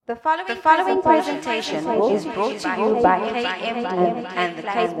The following presentation is brought to you by KMD and the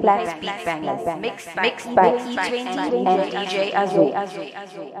Cape Black Beat Bangers, mixed by E20 and DJ Azul.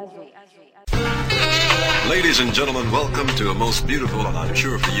 Ladies and gentlemen, welcome to a most beautiful and I'm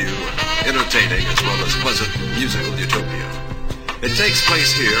sure for you, entertaining as well as pleasant musical utopia. It takes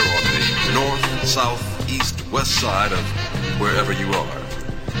place here on the north, south, east, west side of wherever you are.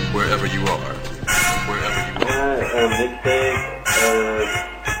 Wherever you are. Wherever you are. Mixtape,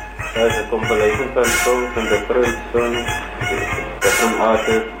 there's a compilation van songs van different songs, different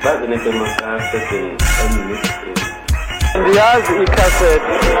artists, back in the massages and mixtape. Andiaz e-cassette.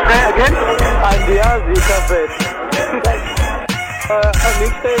 Again? Andiaz e-cassette. A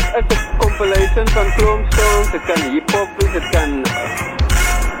mixtape is a compilation van klomp songs. Het kan hip-hop wees, het kan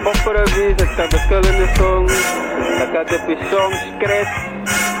opera wees, het kan verschillende songs. Het kan op je songs scratch.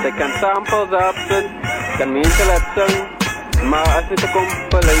 Het kan samples opzetten. Het kan mensen laten zingen. Maar als het een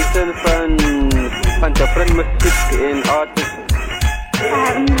compilation van different muziek en artists. I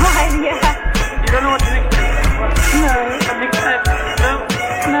have no idea. You don't know what the mixtape is? No. A mixtape? No?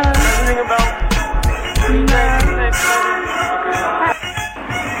 No. Anything about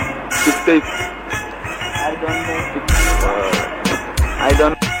mixtape? I don't know. I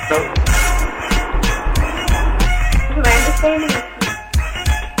don't know. My understanding is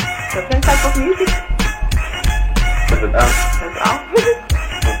different type of music. Is it out? That's all.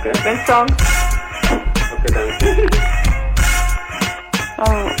 Okay. Different songs. Okay, thank you.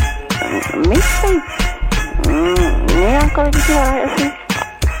 Mixtape? Nee, dan kan ik het wel even.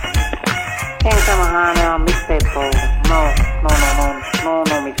 Can't tell me how now mixtape bro.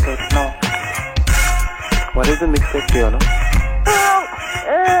 No mixtape, no. What is a mixtape, Fiona?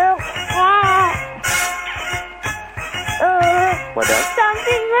 What else?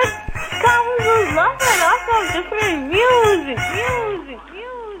 Something that comes with love and also different music.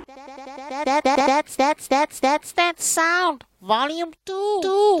 That's sound. Volume 2.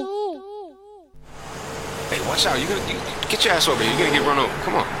 Hey, watch out. You get your ass over here. You're gonna get run over.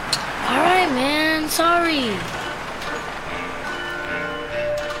 Come on. Alright, man. Sorry.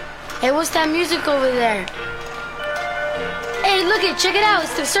 Hey, what's that music over there? Hey, look it. Check it out.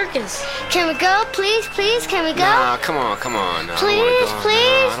 It's the circus. Can we go? Please, can we go? Nah, come on. No, Please.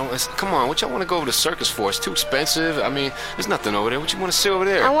 Come on. What y'all want to go over to the circus for? It's too expensive. I mean, there's nothing over there. What you want to see over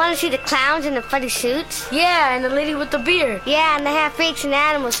there? I want to see the clowns in the funny suits. Yeah, and the lady with the beard. Yeah, and they have freaks and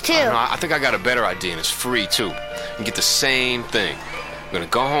animals too. No, I think I got a better idea, and it's free too. You can get the same thing. I'm gonna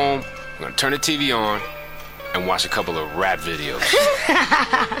go home. I'm gonna turn the TV on and watch a couple of rap videos.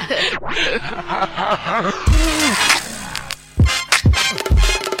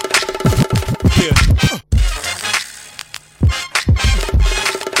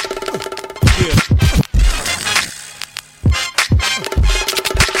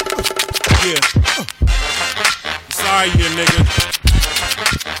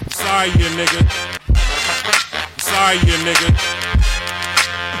 Sorry, you nigga.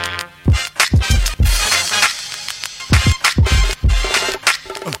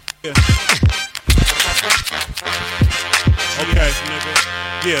 Okay,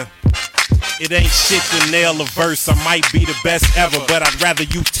 yeah. It ain't shit to nail a verse. I might be the best ever, but I'd rather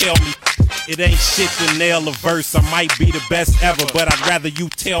you tell me. It ain't shit to nail a verse. I might be the best ever, but I'd rather you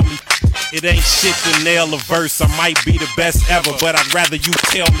tell me. It ain't shit to nail a verse. I might be the best ever, but I'd rather you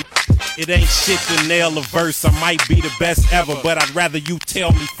tell me. It ain't shit to nail a verse. I might be the best ever, but I'd rather you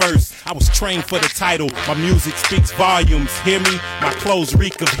tell me first. I was trained for the title. My music speaks volumes. Hear me? My clothes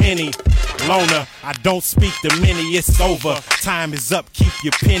reek of Henny. Loner, I don't speak to many. It's over. Time is up. Keep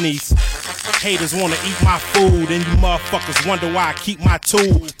your pennies. Haters wanna eat my food, and you motherfuckers wonder why I keep my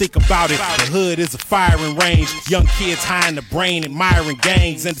tool. Think about it. The hood is a firing range. Young kids high in the brain, admiring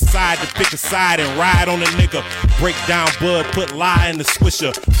gangs, and decide to pick a side and ride on a nigga. Break down bud, put lie in the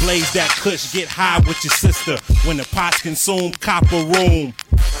swisher. Blaze that kush, get high with your sister. When the pots consume, cop a room.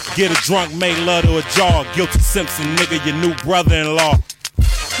 Get a drunk, make love to a jar. Guilty Simpson, nigga, your new brother-in-law.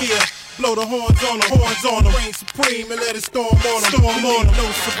 Yeah. Blow the horns on them, reign supreme and let it storm on them.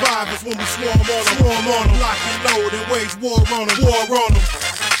 No survivors when we swarm on them. Lock and load and wage war on them.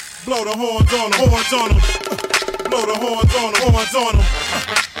 Blow the horns on them, blow the horns on them.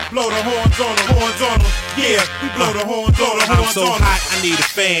 Blow the horns on them. Yeah, we blow the horns on them. I'm so hot, I need a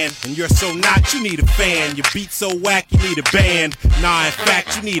fan. And you're so not, you need a fan. Your beat so whack, you need a band. Nah, in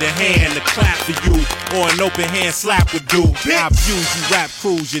fact, you need a hand to clap for you, or an open hand slap would do. I abuse you rap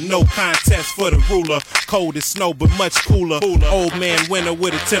crews, you no contest for the ruler. Cold as snow, but much cooler. Old man winter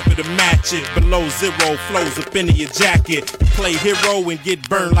with a temper to match it. Below zero flows up into your jacket. Play hero and get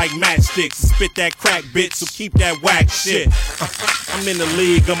burned like matchsticks. Spit that crack, bitch, so keep that whack shit. I'm in the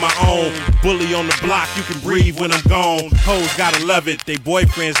league of my own. Bully on the block, you can breathe when I'm gone. Hoes gotta love it, they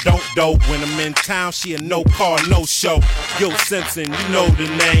boyfriends don't dope. When I'm in town, she a no car, no show. Gil Simpson, you know the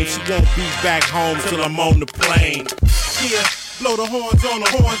name. She won't be back home till I'm on the plane. Yeah. Blow the horns on them,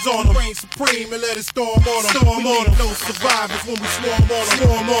 reign supreme and let it storm on them. We leave no survivors when we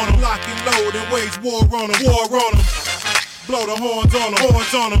swarm on them. Lock and load and wage war on them. Blow the horns on them,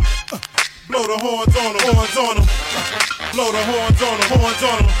 blow the horns on them, blow the horns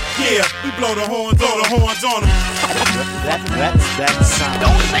on them. Yeah, we blow the horns on them. That's that sound.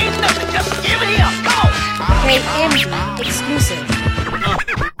 Don't say nothing, just give it here, go! KM exclusive.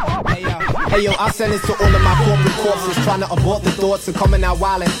 Hey yo, I send this to all of my corporate corpses, trying to abort the thoughts of coming out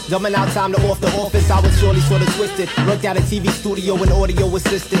wildin', dumbing out time to off the office. I was surely sort of twisted, worked out a TV studio and audio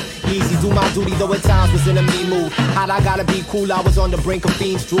assistant. Easy, do my duty, though at times was in a me mood. How'd I gotta be cool? I was on the brink of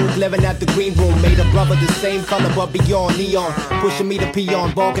fiends, droop, living at the green room. Made a brother the same color but beyond neon, pushing me to pee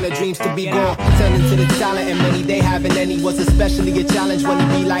on, barking the dreams to be gone. Turning to the talent and many they haven't any. Was especially a challenge when he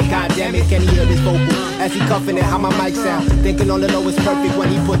be like, God damn it, can he hear this vocal? As he cuffing it, how my mic sound? Thinking on the low is perfect when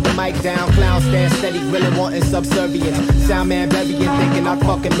he put the mic down. Clown stand steady, grilling, wanting subservience. Sound man burying, thinking I'd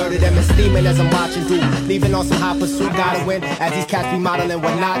fucking murder them and steaming as I'm watching through. Leaving on some high pursuit, gotta win as these cats be modeling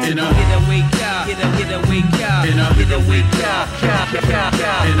what not to do. Get a wake up, get a wake up, get a wake up,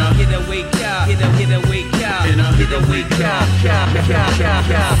 get a wake up, get a wake up, get a wake up.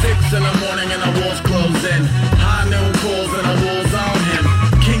 6 in the morning and the walls closing. High noon calls and the walls on him.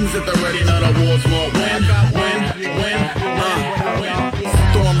 Kings at the ready, now the walls won't win.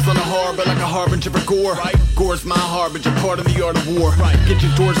 Storms on the harbor like a harbinger of gore. Gore's my harbinger, part of the art of war. Get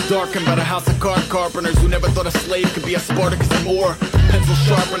your doors darkened by the house of card carpenters who never thought a slave could be a Spartacus or more. Pencil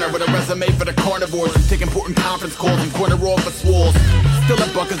sharpener with a resume for the carnivores who take important conference calls and corner office walls. Still a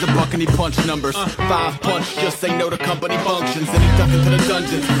buck is a buck and he punch numbers. 5 punch, just say no to company functions. And he duck into the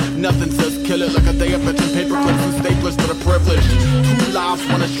dungeons. Nothing says kill it like a day of fetching paper clips and staplers for the privileged. 2 lives,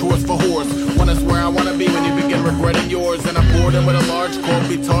 one is chores for whores. One is where I wanna be when you begin regretting yours. And I poured in with a large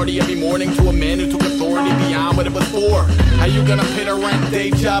coffee tardy every morning to a man who took authority beyond what it was for. How you gonna pay the rent,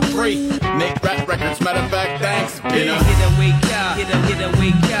 day job free? Make rap records, matter of fact, thanks. Get a wake up, get a wake up, get a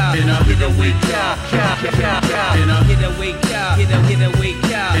wake up, get a wake up, get a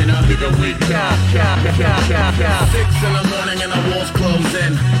wake up, get a wake up. 6 in the morning and the walls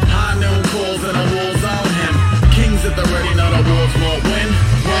closing. High noon calls and the walls on him. Kings at the ready, now the walls won't win.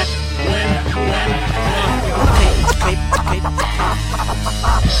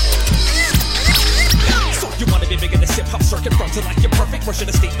 So you wanna be big in the hip-hop circuit, fronted like you're perfect. Version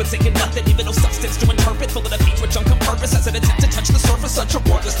of stage, but saying nothing, even no substance to interpret. Full of the beat with junk on purpose as an attempt to touch the surface. Such a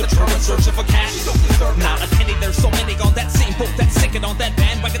wordless determined searching for cash. Not a penny, there's so many on that same boat that's sinking on that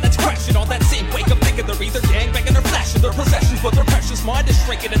bandwagon that's crashing on that same wake. I'm thinking they're either gangbanging or flashing their possessions, but their precious mind is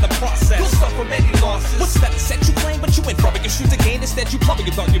shrinking in the process. You'll suffer many losses. What's that set you claim, but you ain't rubbing your shoes again. Instead, you plumbing.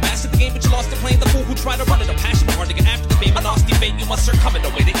 You thought you mastered the game, but you lost it playing the fool who tried to run it. A passion, but hard to get after the fame. A nasty fate, you must succumb in a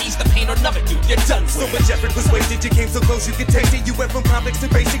way to ease the pain or numb it, dude. You're done. So much effort was wasted, you came so close you could taste it. You went from complex to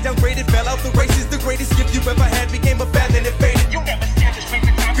basic, downgraded, fell out the races. The greatest gift you ever had became a fad and it faded. You never stand to speak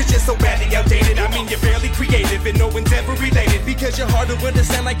the time, cause you're so badly outdated. I mean, you're barely creative and no one's ever related. Because you're hard to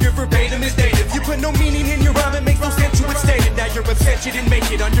understand like your verbatim is dated. You put no meaning in your rhyme, it makes no sense to what's stated. Now you're upset you didn't make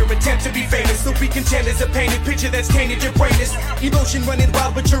it on your attempt to be famous. So be content as a painted picture that's tainted your brain is. Emotion running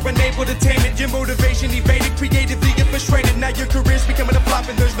wild but you're unable to tame it. Your motivation evaded, creatively you're frustrated. Now your career's becoming a flop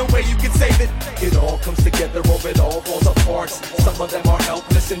and there's no way you can save it. It all comes together or it all falls apart. Some of them are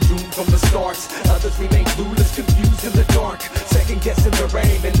helpless and doomed from the start. Others remain clueless, confused in the dark, second guessing their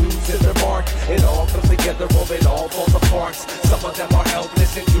aim and losing their mark. It all comes together or it all falls apart. Some of them are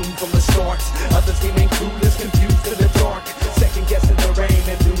helpless and doomed from the start. Others remain clueless, confused in the dark, second guessing their aim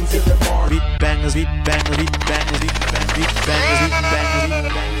and losing their mark. Beat bangers, beat bangers, beat bangers, beat bangers, beat bangers, beat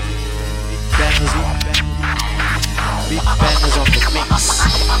bangers, beat bangers on the mix.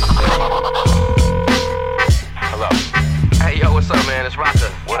 Hello. Hey, yo, what's up, man? It's Rocka.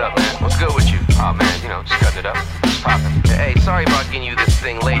 What up, man? What's good with you? Oh, man, you know, just cutting it up. Just popping. Hey, sorry about getting you this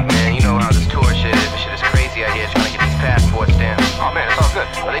thing late, man. You know how this tour shit is. This shit is crazy out here trying to get these passports down. Oh, man, it's all good.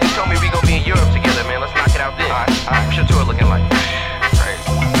 Well, they just told me we gonna be in Europe together, man. Let's knock it out then. All right. What's your tour looking like?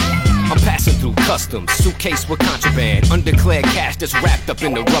 I'm passing through customs, suitcase with contraband, undeclared cash that's wrapped up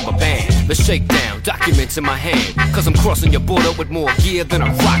in the rubber band. The shakedown, documents in my hand, cause I'm crossing your border with more gear than a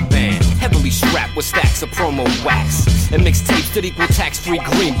rock band. Heavily strapped with stacks of promo wax and mixtapes that equal tax-free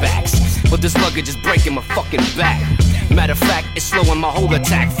greenbacks. But this luggage is breaking my fucking back. Matter of fact, it's slowing my whole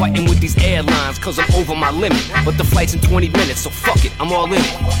attack, fighting with these airlines cause I'm over my limit. But the flight's in 20 minutes, so fuck it, I'm all in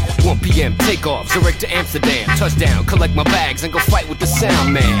it. 1 p.m. takeoff, Zurich to Amsterdam, touchdown, collect my bags and go fight with the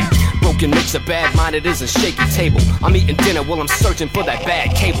sound man. Broken mixer, bad monitors and shaky table. I'm eating dinner while I'm searching for that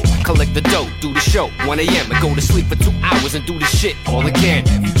bad cable. Collect the dough, do the show, 1 a.m. and go to sleep for 2 hours and do the shit all again.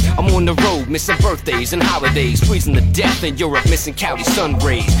 I'm on the road, missing birthdays and holidays, freezing to death in Europe, missing Cali sun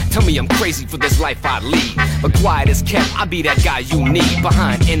rays. Tell me I'm crazy for this life I lead, but quiet as kept, I be that guy you need.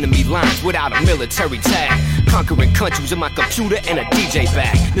 Behind enemy lines without a military tag, conquering countries with my computer and a DJ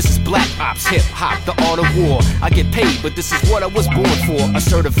bag. This is Black Ops, hip hop, the art of war. I get paid, but this is what I was born for. A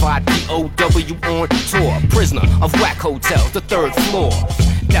certified POW on tour, prisoner of whack hotels, the 3rd floor.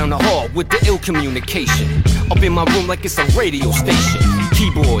 Down the hall with the ill communication, up in my room like it's a radio station.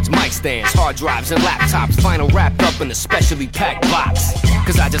 Keyboards, mic stands, hard drives and laptops, vinyl wrapped up in a specially packed box.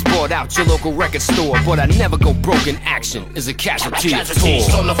 Cause I just bought out your local record store, but I never go broke in action. Is a casualty of tour.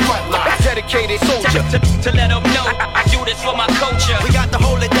 On the front line, dedicated soldier to let them know I do this for my culture. We got to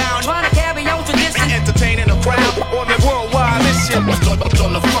hold it down, trying to carry on tradition, entertaining the crowd on the worldwide mission.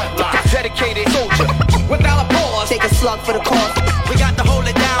 On the front line, dedicated soldier without a pause. Take a slug for the cause. We got to hold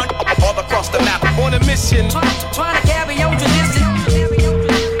it down all across the map on a mission. Trying to carry on tradition.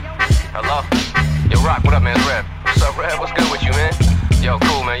 Hello? Yo, Rock, what up, man? It's Rev. What's up, Rev? What's good with you, man? Yo,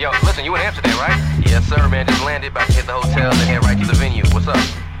 cool, man. Yo, listen, you in Amsterdam, right? Yes, sir, man. Just landed, about to hit the hotel and head right to the venue. What's up?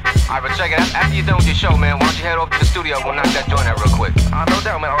 Alright, but check it out. After you're done with your show, man, why don't you head over to the studio? We'll knock that joint out real quick. No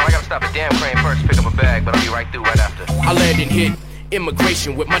doubt, man. All right, I gotta stop at Damn Crane first to pick up a bag, but I'll be right through right after. I landed hit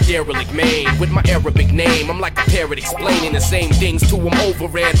immigration with my derelict mane, with my Arabic name. I'm like a parrot explaining the same things to them over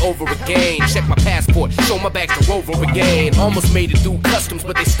and over again. Check my passport, show my bags to Rover again. Almost made it through customs,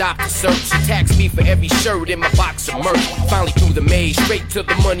 but they stopped to search. She taxed me for every shirt in my box of merch. Finally through the maze, straight to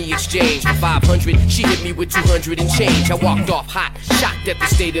the money exchange. For 500, she hit me with 200 and change. I walked off hot, shocked at the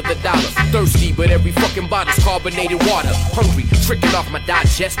state of the dollar. Thirsty, but every fucking bottle's carbonated water. Hungry, tricking off my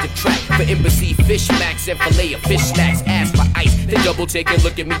digestive tract. For embassy fish smacks and filet of fish snacks. Ask for ice, then double take and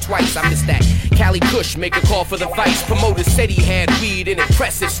look at me twice. I missed that Cali Kush, make a call for the vice. Promoter said he had weed and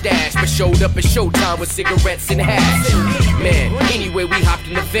impressive stash, but showed up at showtime with cigarettes and hash. Man, anyway, we hopped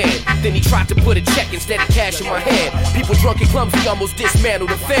in the van. Then he tried to put a check instead of cash in my hand. People drunk and clumsy almost dismantled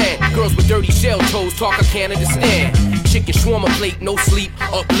the fan. Girls with dirty shell toes talk I can't understand. Chicken shawarma plate, no sleep,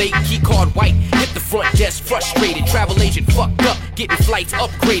 up late, key card white. Hit the front desk frustrated, travel agent fucked up, getting flights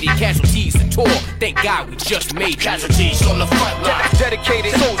upgraded. Casualties to tour, thank God we just made casualties on the front line.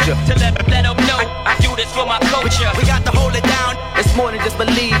 Dedicated soldier to let them know I do this for my culture. We got to hold it down. It's more than just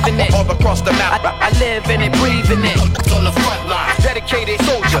believing it. All across the map, I live in it, breathing it. On the front line, dedicated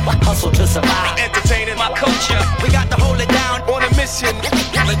soldier, hustle to survive, entertaining my culture. We got to hold it down on a mission.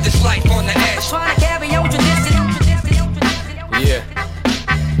 Live this life on the edge. Trying to carry on tradition. Yeah,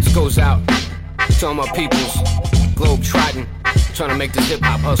 this goes out to all my peoples, globe trotting, trying to make this hip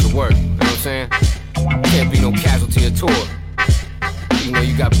hop hustle work. You know what I'm saying? Can't be no casualty of tour. You know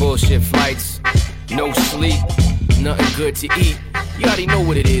you got bullshit flights, no sleep, nothing good to eat. You already know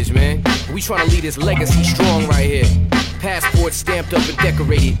what it is, man. We trying to leave this legacy strong right here. Passport stamped up and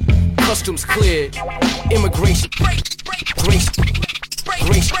decorated, customs cleared, immigration, grace,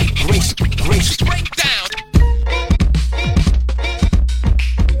 breakdown.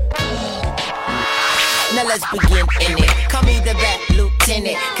 Now let's begin in it. Call me the Bat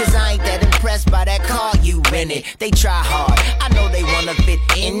Lieutenant, cause I ain't that impressed by that car you rented. They try hard, I know they wanna fit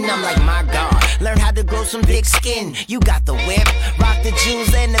in. I'm like, my God, learn how to grow some thick skin. You got the whip, rock the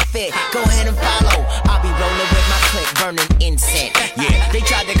jewels and the fit. Go ahead and follow, I'll be rolling with my clique, burning incense. Yeah, they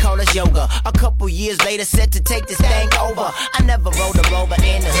tried to call us yoga. A couple years later, set to take this thing over. I never rode a rover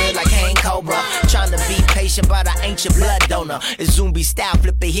in the hood like Hank Cobra. Trying to be patient, but I ain't your blood donor. It's Zumbi style,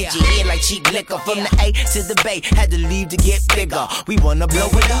 flip it, hit your head like cheap liquor. From the A to the Bay, had to leave to get bigger. We wanna blow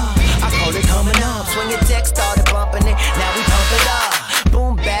it up, I call it coming up. Swing your tech, started bumping it, now we pump it up.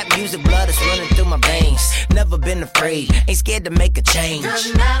 Boom bap music, blood is running through my veins. Never been afraid, ain't scared to make a change.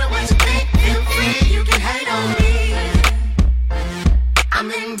 Doesn't matter what you think, feel free, you can hate on me.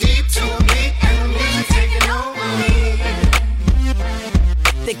 I'm in deep to a beat, and the music taking over me.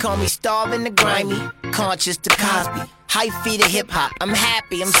 They call me starving the grimy, conscious to Cosby. High feet of hip hop, I'm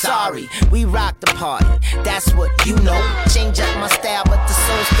happy, I'm sorry. We rock the party, that's what you know. Change up my style, but the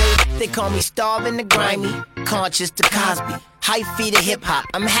soul stays. They call me starving the grimy, conscious to Cosby. High feet of hip hop,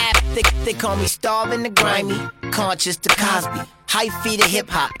 I'm happy. They call me starving the grimy, conscious to Cosby. High feet of hip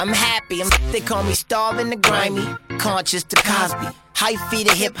hop, I'm happy. They call me starving the grimy, conscious to Cosby. High feet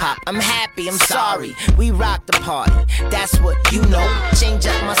of hip hop, I'm happy, I'm sorry. We rock the party, that's what you know. Change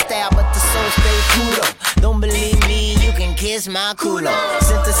up my style, but the soul stays cool. Don't believe me, you can kiss my culo.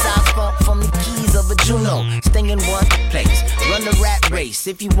 Synthesize funk from the keys of a Juno. Stay in one place, run the rat race.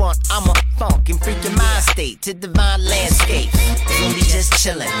 If you want, I'm a funk and freak your mind state to divine landscapes. Zumbi just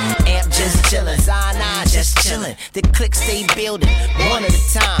chillin', amp just chillin', Zion just chillin'. The click stay building, one at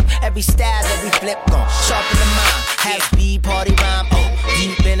a time. Every stab, every flip gon' sharpen the mind. Half speed party rhyme, oh,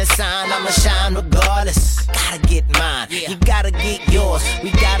 deep in the sign, I'ma shine regardless. I gotta get mine, you gotta get yours. We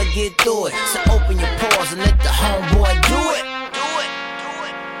gotta get through it. So open your pores and let the homeboy do it.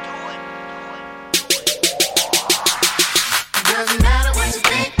 Doesn't matter what you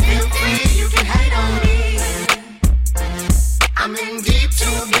think, feel free, you can hate on me. I'm in deep to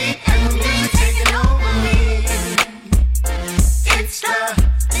a beat and the music taking over me. It's the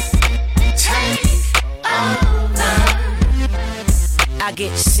take over. I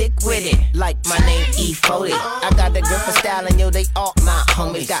get sick with it, like my name E40. I got the grip for style and yo, they all my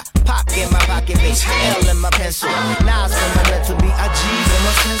homies. Got pop in my pocket, bitch, L in my pencil. Nas from my mental beat, I G's in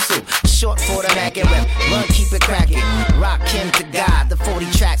my pencil. Short for the Mac and rap, run, keep it cracking. Rock him to God, the 40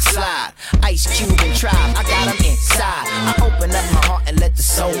 track slide. Ice Cube and Tribe, I got them inside. I open up my heart and let the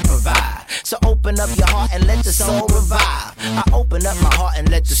soul provide. So open up your heart and let the soul revive. I open up my heart and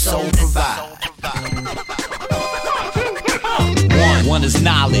let the soul provide. One is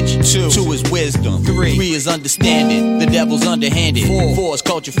knowledge, two is wisdom, three is understanding, the devil's underhanded, four is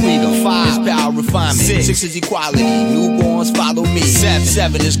culture freedom, five is power refinement, six is equality, newborns follow me,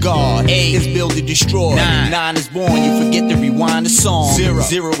 seven is God, eight is build to destroy, nine is born, you forget to rewind the song,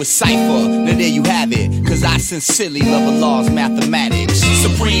 zero is cipher, now there you have it, cause I sincerely love Allah's mathematics,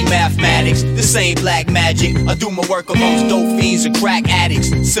 supreme mathematics, this ain't black magic, I do my work amongst dope fiends and crack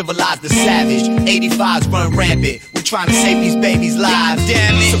addicts, civilize the savage, 85s run rampant, we trying to save these babies' lives.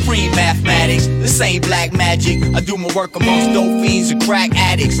 Damn it. Supreme mathematics, this ain't black magic. I do my work amongst dope fiends and crack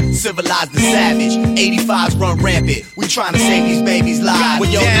addicts. Civilize the savage, 85s run rampant. We trying to save these babies' lives. Well,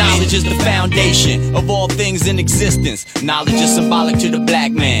 yo, knowledge is the foundation of all things in existence. Knowledge is symbolic to the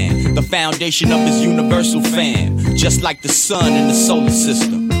black man, the foundation of his universal fam, just like the sun in the solar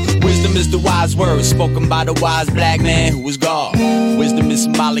system. Wisdom is the wise word spoken by the wise black man who is God. Wisdom is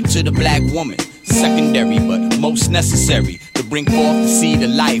symbolic to the black woman, secondary but most necessary to bring forth the seed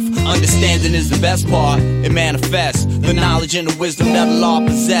of life. Understanding is the best part, it manifests the knowledge and the wisdom that Allah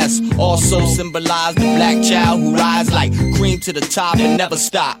possess. Also symbolize the black child who rides like cream to the top and never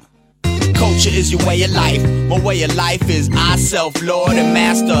stop. Culture is your way of life, my way of life is I self, Lord and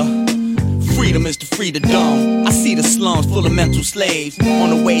Master. Freedom is to free the dumb. I see the slums full of mental slaves on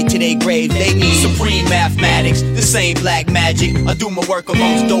the way to their grave. They need supreme mathematics. This ain't black magic. I do my work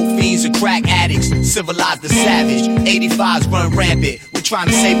amongst dope fiends and crack addicts. Civilize the savage. 85s run rampant. We trying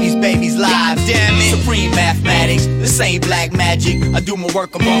to save these babies' lives. Damn it. Supreme mathematics. This ain't black magic. I do my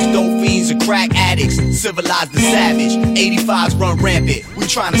work amongst dope fiends and crack addicts. Civilize the savage. 85s run rampant. We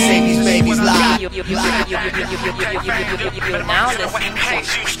trying to save these babies' lives. You're now listening to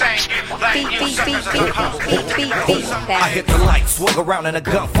I hit the light, swung around in a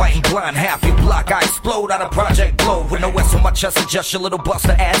gunfight and blind half your block. I explode out of Project Glow with no S on my chest and just your little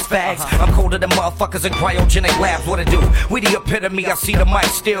buster ass fags. I'm colder than motherfuckers in cryogenic labs. What it do? We the epitome. I see the mic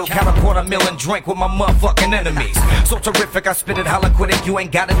still. Count a $250,000 and drink with my motherfucking enemies. So terrific, I spit it holoquitic. You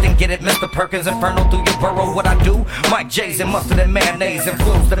ain't got it, then get it. Mr. Perkins Inferno through your burrow. What I do? Mike J's and mustard and mayonnaise and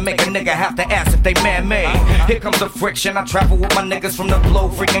flows that make a nigga have to ask if they man-made. Here comes the friction. I travel with my niggas from the glow,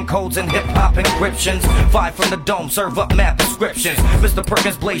 freaking codes and hip-hop encryptions. 5 from the dome, serve up map descriptions. Mr.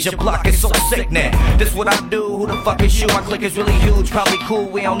 Perkins blaze your block, it's so sickening. This what I do, who the fuck is you? My clique is really huge, probably cool,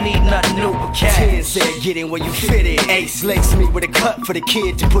 we don't need nothing new but cash. 10 said get in where you fit in. Ace laced me with a cut for the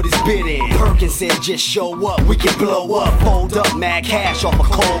kid to put his bid in. Perkins said just show up, we can blow up. Fold up, mad cash off a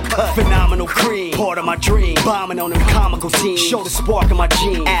cold cut. Phenomenal cream, part of my dream. Bombing on them comical teams, show the spark of my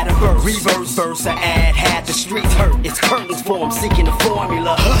gene. Add a verse, reverse verse, I add, had the streets hurt. It's curtains for them seeking the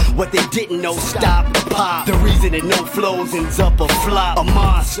formula. What they didn't hitting no stop pop. The reason that no flows ends up a flop. A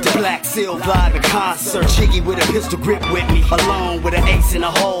monster. Black Seal live in concert. Chiggy with a pistol grip with me. Alone with an ace in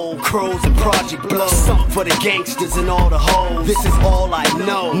a hole. Crows and Project Blow. Something for the gangsters and all the hoes. This is all I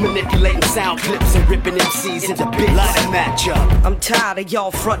know. Manipulating sound clips and ripping MCs into bits. Light a matchup. I'm tired of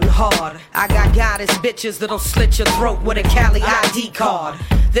y'all frontin' hard. I got goddess bitches that'll slit your throat with a Cali ID card.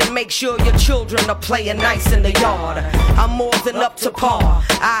 Then make sure your children are playing nice in the yard. I'm more than up to par.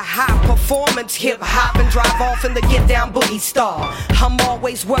 I high performance, hip hop, and drive off in the get down boogie star. I'm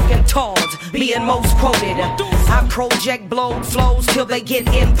always working towards being most quoted. I project blowed flows till they get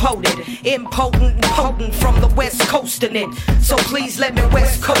impotent. Impotent and potent from the west coast in it. So please let me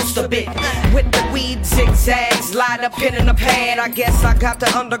west coast a bit. With the weed zigzags, light up pen in the pad. I guess I got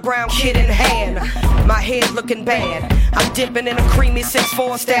the underground kid in hand. My head looking bad. I'm dipping in a creamy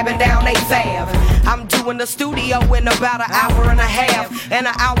 6'4", stabbing down 8th Ave. I'm doing the studio in about an hour and a half, and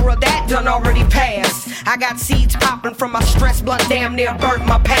an hour of that done already passed. I got seeds popping from my stress blunt, damn near burnt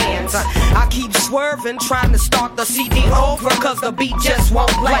my pants. I keep swerving, trying to start the CD over, cause the beat just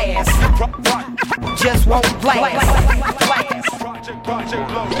won't last. Just won't last.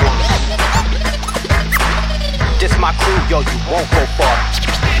 This my crew, yo, you won't go far.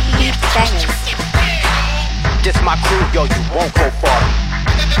 This my crew, yo, you won't go far.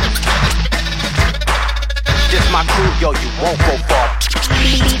 This my crew, yo, you won't go far.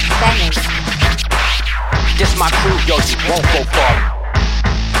 This my crew, yo, you won't go far.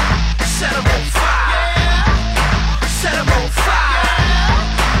 Set 'em on fire. Set 'em on fire.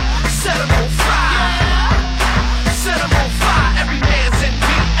 Set 'em on fire. Set 'em on fire. Every man's in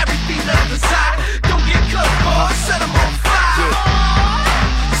beat, every beat on the side. Don't get cut, boy. Set 'em on fire.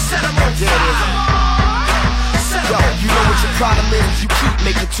 Set 'em on fire. Yo, you know what your problem is? You keep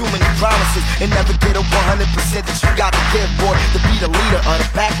making too many promises and never get a 100% that you got to give, boy. To be the leader of the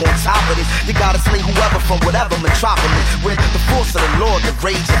pack on top of this, you gotta slay whoever from whatever metropolis. With the force of the Lord, the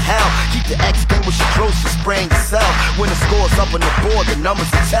rage of hell. Keep the extinguisher close, you spraying yourself. When the score's up on the board, the numbers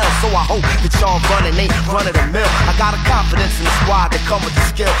will tell. So I hope that y'all running ain't running the mill. I got a confidence in the squad that come with the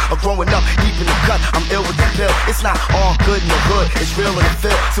skill of growing up deep in the cut. I'm ill with the pill. It's not all good in the hood, it's real in the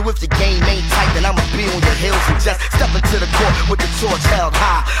field. So if the game ain't tight, then I'ma be on your heels and just step into the court with the torch held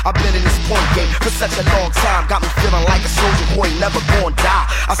high. I've been in this point game for such a long time. Got me feeling like a soldier who ain't never gonna die.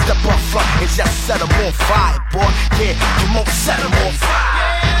 I step up front and just set them on fire, boy. Yeah, come on, set them on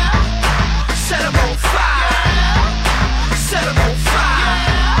fire. Set 'em on fire. Set 'em on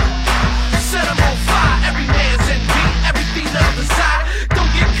fire. Set 'em on fire. Every man's in beat, every beat on the side.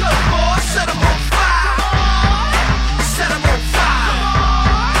 Don't get cut, boy. Set 'em on fire. Set 'em on fire.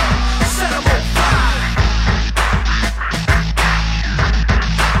 Set 'em on fire.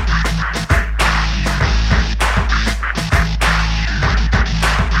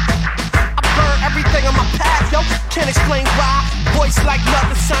 I burn everything on my path, yo. Can't explain why. Voice like love,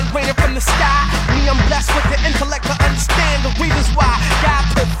 the sun raining from the sky. Me, I'm blessed with the intellect to understand the reasons why God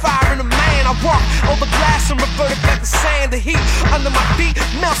put fire in a man. I walk over glass and revert it back to sand. The heat under my feet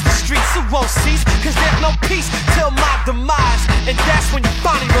melts the streets. It won't cease, cause there's no peace till my demise. And that's when you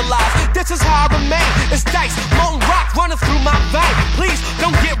finally realize this is how I remain. It's dice, molten rock running through my vein. Please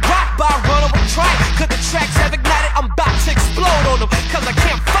don't get rocked by a runaway train, cause the tracks have ignited. I'm about to explode on them, cause I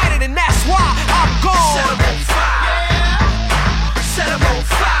can't fight it, and that's why I'm gone. Set 'em on fire. Set 'em on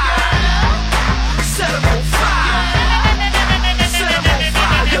fire. Set 'em on fire. Set 'em on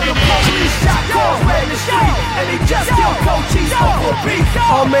fire. Yo, the police shot calls ran the street, and they just killed Cochise over beef.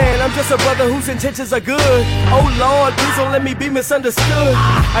 Oh man, I'm just a brother whose intentions are good. Oh Lord, please don't let me be misunderstood.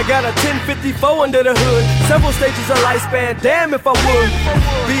 I got a 1054 under the hood, several stages of lifespan. Damn if I would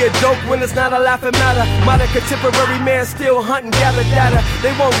be a joke when it's not a laughing matter. Modern contemporary man still hunting, gather data.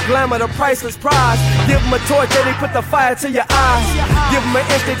 They won't glamour the priceless prize. Give them a torch and they put the fire to your eyes. Give them an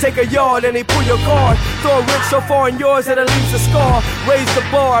inch, they take a yard and they pull your card. Throw a wrench so far in yours that it leaves a scar. Raise the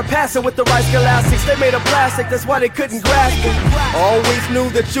bar, pass it with the right scholastics. They made of plastic, that's why they couldn't grasp it. Always knew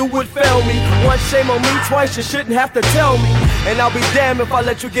that you would fail me. Once shame on me, twice you shouldn't have to tell me. And I'll be damned if I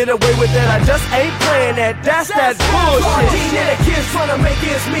let you get away with that. I just ain't playing that, that's that bullshit. 14 and the kids trying to make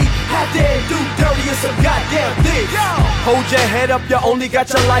ends meet. How dare do dirty as some goddamn things. Hold your head up, you only got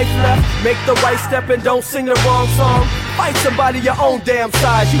your life left. Make the right step and don't sing the wrong song. Fight somebody your own damn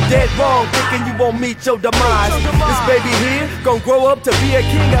size. You dead wrong, thinking you won't meet your demise. This baby here, gon' grow up to be a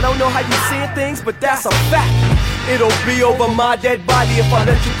king. I don't know how you see things, but that's a fact. It'll be over my dead body if I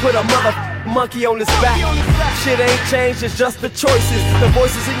let you put a monkey on his back. Shit ain't changed, it's just the choices. The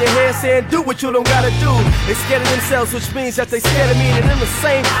voices in your head saying do what you don't gotta do. They scared of themselves, which means that they scared of me. And them the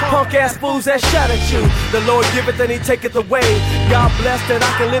same punk ass fools that shot at you. The Lord giveth and he taketh away. God bless that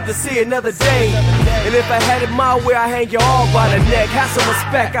I can live to see another day. And if I had it my way, I hang you all by the neck. Have some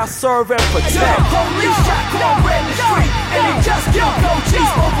respect, I serve and protect. Police shot cornbread in the street, and he just killed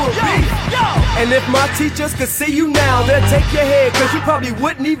Cochise over a beef. And if my teachers could see you now, they'll take your head, cause you probably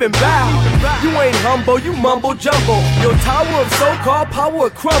wouldn't even bow. You ain't humble, you mumble jumble. Your tower of so-called power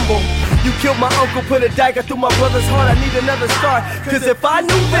would crumble. You killed my uncle, put a dagger through my brother's heart. I need another start, cause if I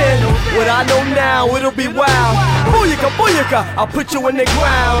knew then what I know now, it'll be wild. Booyaka, booyaka, I'll put you in the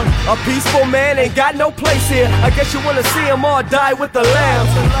ground. A peaceful man ain't got no place here. I guess you wanna see them all die with the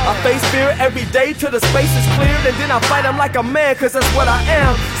lambs. I face fear every day till the space is cleared, and then I fight them like a man, cause that's what I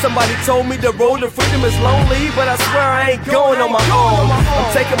am. Somebody told me the road to freedom is lonely, but I swear I ain't going on my own.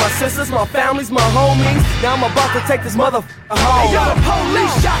 I'm taking my sisters, my families, my homies. Now I'm about to take this motherfucker home. Hey, yo, the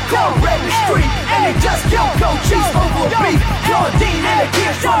police shot cornbread in the street, and they just killed Cochise over a beef. Claudine and the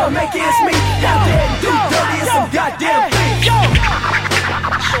kids trying to make ends meet. Out there and do dirty as some goddamn thief.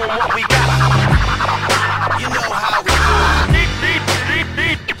 So what we got? You know how we do.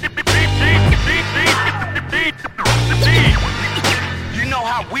 You know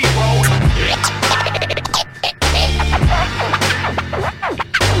how we roll.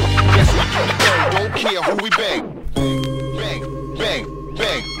 Guess what you say? Don't care who we bang. Bang, bang,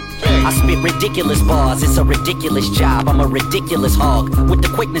 bang. I spit ridiculous bars, it's a ridiculous job. I'm a ridiculous hog with the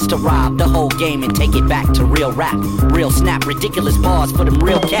quickness to rob the whole game and take it back to real rap. Real snap, ridiculous bars for them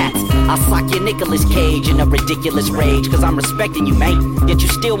real cats. I'll sock your Nicolas Cage in a ridiculous rage, cause I'm respecting you, mate, yet you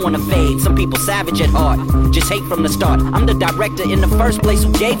still wanna fade. Some people savage at heart, just hate from the start. I'm the director in the first place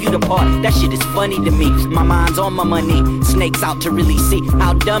who gave you the part. That shit is funny to me, my mind's on my money. Snakes out to really see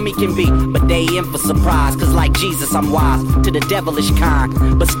how dumb he can be, but they in for surprise, cause like Jesus I'm wise to the devilish kind,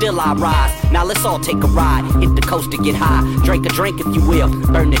 but still I rise. Now let's all take a ride, hit the coast to get high. Drink a drink if you will,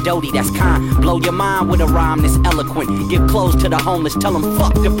 burn the doty, that's kind. Blow your mind with a rhyme that's eloquent. Give clothes to the homeless, tell them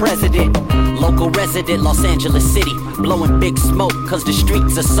fuck the president. Local resident, Los Angeles City, blowing big smoke cause the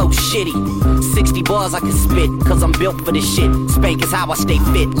streets are so shitty. 60 bars I can spit cause I'm built for this shit. Spank is how I stay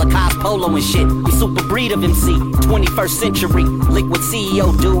fit, Lacoste polo and shit. We super breed of MC, 21st century. Liquid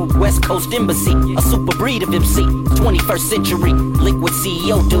CEO dude, West Coast Embassy. A super breed of MC, 21st century. Liquid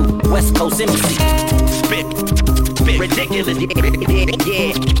CEO dude, West Coast Embassy. Spit, ridiculous,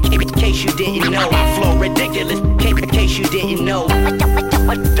 yeah, in case you didn't know. I flow ridiculous, in case you didn't know.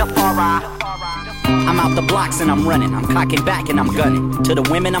 I'm out the blocks and I'm running. I'm cocking back and I'm gunning. To the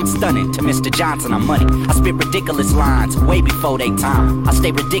women I'm stunning. To Mr. Johnson I'm money. I spit ridiculous lines way before they time. I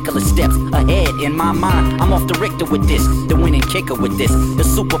stay ridiculous steps ahead in my mind. I'm off the Richter with this, the winning kicker with this. The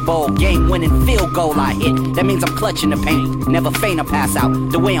Super Bowl game winning field goal I hit. That means I'm clutching the paint. Never feign or pass out.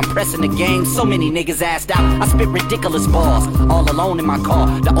 The way I'm pressing the game, so many niggas assed out. I spit ridiculous bars, all alone in my car.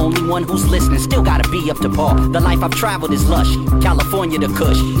 The only one who's listening still gotta be up to par. The life I've traveled is lush. California to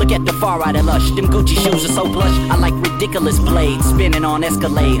Kush. Look at the far right of lush. Them Gucci shoes are so plush. I like ridiculous blades spinning on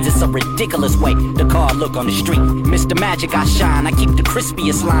Escalades. It's a ridiculous way the car look on the street. Mr. Magic I shine. I keep the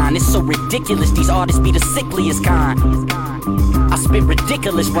crispiest line. It's so ridiculous. These artists be the sickliest kind. I spit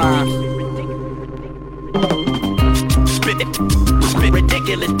ridiculous rhymes. Spit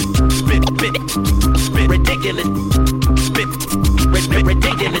ridiculous. Spit ridiculous. Spit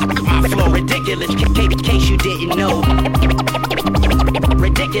ridiculous. My flow ridiculous. In case you didn't know.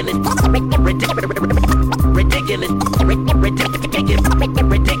 Ridiculous. Ridiculous.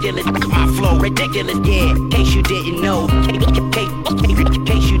 Ridiculous. My flow ridiculous. Yeah. In case you didn't know. In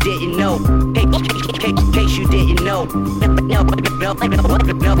case you didn't know. In case you didn't know. No. In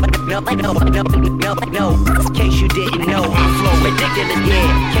case you didn't know. My flow ridiculous. Yeah.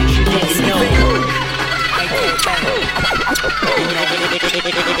 In case you didn't know.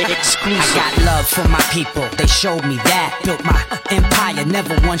 I got love for my people, they showed me that. Built my empire,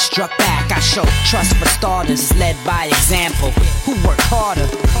 never once struck back. I showed trust for starters, led by example. Who worked harder?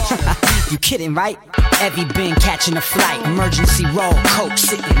 You kidding, right? Evie been catching a flight. Emergency roll, coke,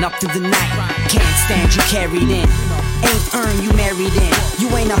 sitting up through the night. Can't stand you carried in. Ain't earned, you married in. You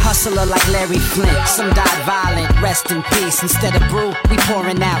ain't a hustler like Larry Flint. Some died violent, rest in peace. Instead of brew, we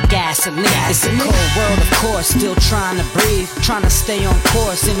pouring out gasoline. It's a cold world, of course, still trying to breathe. Trying to stay on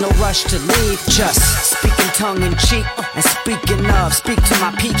course, in no rush to leave. Just speaking tongue in cheek. And speaking of, speak to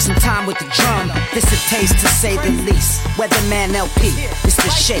my peeps in time with the drum. This a taste to say the least. Weatherman LP, it's the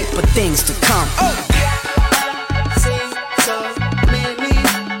shape of things to come.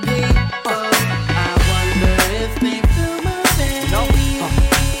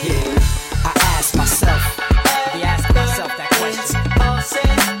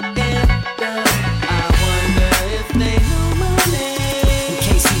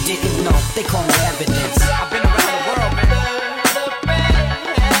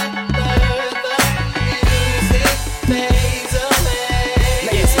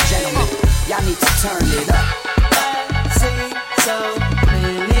 turn it up. I see so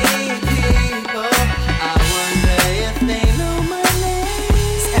many people. I wonder if they know my name.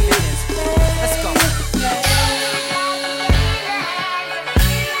 It's evidence. Let's go.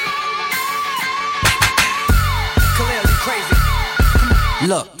 Clearly crazy.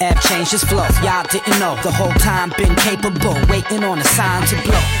 Look, Ab changed his flow. Y'all didn't know. The whole time been capable, waiting on a sign to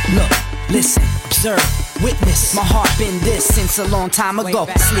blow. Look, listen, observe, witness. My heart been this since a long time ago.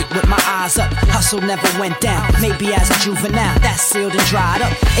 Sleep with my eyes up, hustle never went down. Maybe as a juvenile, that's sealed and dried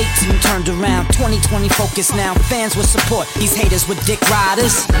up. 18 turned around, 2020 focused now. Fans would support, these haters were dick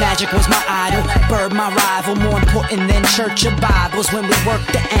riders. Magic was my idol, Bird my rival. More important than church or Bibles. When we work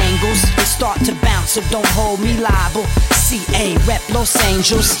the angles, they start to bounce, so don't hold me liable. CA, rep Los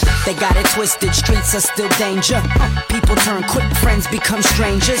Angeles. They got it twisted, streets are still danger. People turn quick, friends become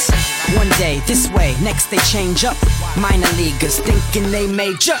strangers. One day this way, next they change up. Minor leaguers thinking they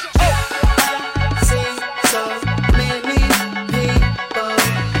major. See so many people.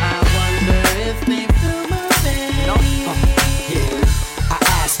 I wonder if they feel my pain. I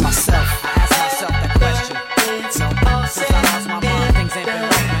ask myself that question. It's all said and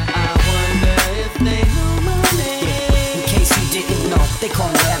done. I wonder if they know my name. In case you didn't know, they call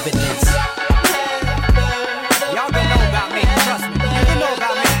me evidence. Y'all don't know about me, trust me. You know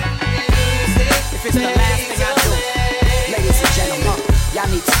about me. If it's the last thing I do, ladies and gentlemen, y'all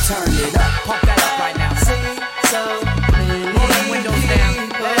need to turn it up. Pump that up right now. Roll the windows down.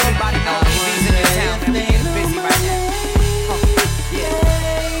 Let everybody know TV's in the town. Man, we getting busy right now.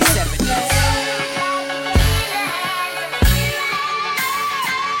 Yeah, it's evidence.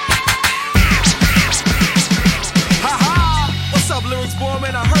 What's up, Lyrics Boy,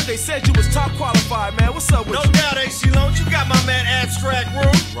 man? I heard they said you was top qualified, man. What's up with you? No doubt, AC Loans. You got my man Abstract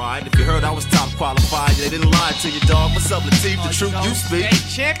Room. Right, if you heard I was top qualified, they didn't lie to you, dog. What's up, Latif? The truth you speak. Hey,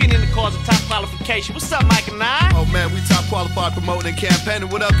 champion in the cause of top qualification. What's up, Mike and Nine? Oh, man, we top qualified promoting and campaigning.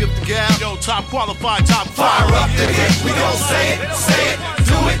 What up, Give the Gal? Yo, top qualified, top Fire up the hit, we gon' say it,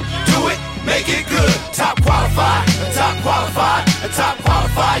 do it, make it good. Top qualified, top qualified, top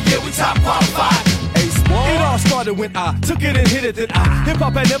qualified, yeah, we top qualified. It all started when I took it and hit it, then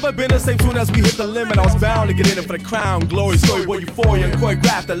hip-hop had never been the same soon as we hit the limit. I was bound to get in it for the crown, glory, story, war, euphoria, and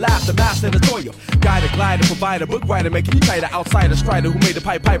choreograph, the laugh, the master, the toya. Guide, a glider, provider, book writer, making you tighter, outsider, strider, who made the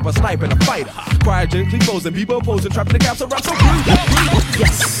piper, sniper, and a fighter. Cryogenically frozen, bebo posing, trapping the gaps, rap so breathe.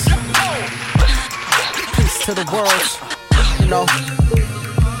 Yes. Peace to the world, you know,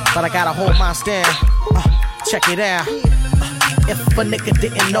 but I gotta hold my stand. Check it out. If a nigga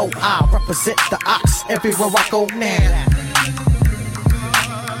didn't know, I represent the ox everywhere I go now.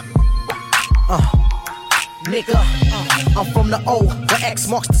 Nigga, I'm from the O, where X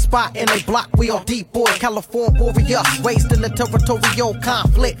marks the spot in a block. We are D-boy, California warrior, raised in the territorial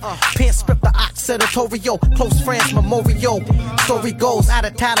conflict. Pen script the ox editorial, close friends memorial. Story goes out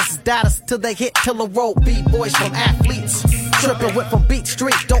of Talis, status till they hit Tiller Road. B-boys from athletes. Trippin' whip from Beat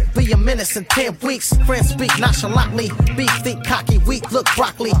Street, don't be a menace in 10 weeks. Friends speak nonchalantly, beef think cocky, weak look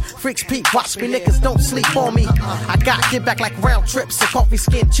broccoli. Freaks peep, watch me, niggas don't sleep on me. I got get back like round trips and coffee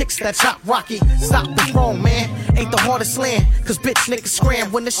skin chicks that chop rocky. Stop the wrong, man, ain't the hardest land. Cause bitch niggas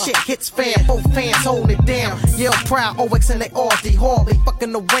scram when the shit hits fan. Both fans hold it down, yell proud, OX and they RD. Hardly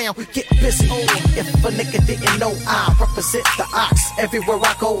fucking around, we get busy. If a nigga didn't know, I represent the ox everywhere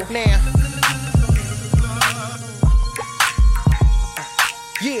I go now.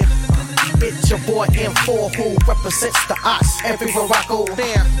 Yeah, it's your boy M4 who represents the ox everywhere I go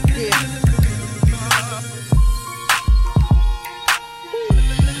down. Yeah.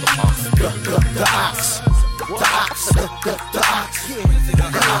 The ox. The ox. The ox. The ox.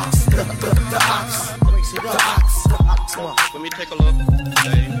 The ox. Let me take a look.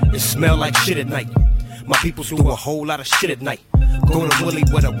 It smell like shit at night. My peoples do a whole lot of shit at night. Go to Willie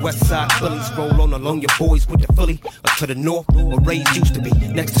where the west side Phillies roll on along your boys with the Philly. Or to the north where Ray's used to be.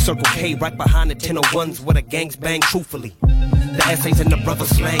 Next to Circle K, right behind the 1001s where the gangs bang truthfully. The essays and the brother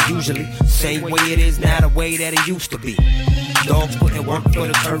slang usually. Same way it is now, the way that it used to be. Dogs putting work for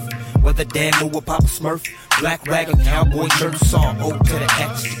the turf. Whether dad knew or Papa Smurf. Black rag or cowboy shirt, saw O to the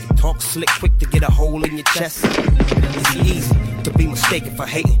X. Talk slick quick to get a hole in your chest. It's easy to be mistaken for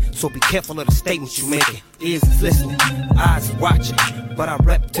hating, so be careful of the statements you making. Ears is listening, eyes is watching, but I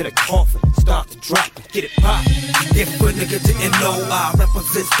rep to the coffin, start to drop and get it pop. If a nigga didn't know, I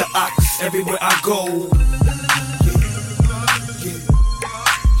represent the ox everywhere I go.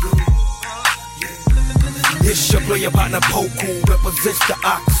 This your player partner Poku, represents the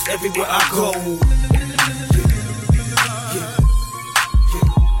ox everywhere I go.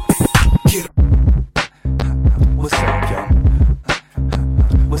 What's up, y'all?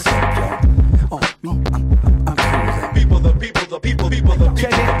 What's up, y'all?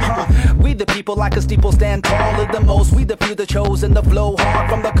 the people like a steeple stand taller than most. We the few that chose and the flow hard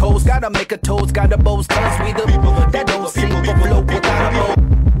from the coast. Gotta make a toast, gotta boast, cause we the people that don't sink or float without a boat.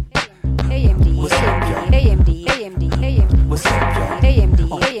 AMD, what's up, y'all? AMD, AMD, AMD, what's up, y'all? AMD,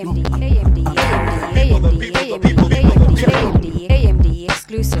 AMD, AMD, AMD, AMD, AMD, AMD,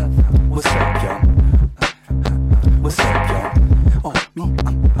 exclusive. What's up, y'all? What's up, y'all? Oh, me,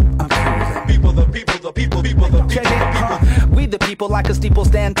 I'm cool. People, the people, the people, people, the people. We the people like a steeple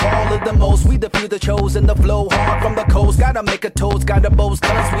stand taller than most. We the few that chose and the flow hard from the coast. Gotta make a toast, gotta boast,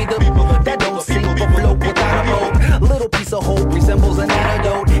 cause we the people that don't sink or float without a boat. Little piece of hope resembles an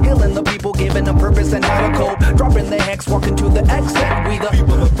antidote, healing the people, giving them purpose and how to cope. Dropping the hex, walking to the exit. We the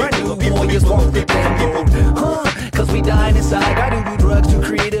brand new warriors walk the damn road. Cause we dying inside. Gotta do drugs to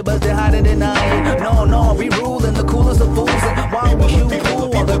create it, but they're hiding deny it. No, we ruling the coolest of fools. And while we shoot cool,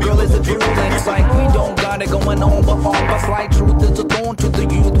 while the girl is the truth. And it's like we don't got it going on, but all of us like truth is a thorn to the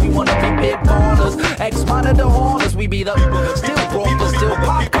youth. We wanna be big ballers, X-monitor haulers. We be the still broke, but still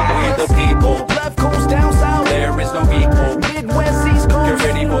pop collars. We the people, left coast, down south, there is no equal. Midwest, East Coast,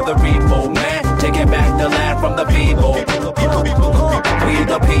 get ready for the repo, man. Taking back the land from the people. We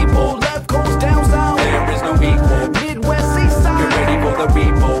the people, left coast, down south, there is no equal. Midwest, East Side, get ready for the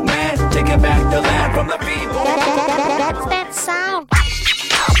repo, man. Taking back the land from the people. That's that sound.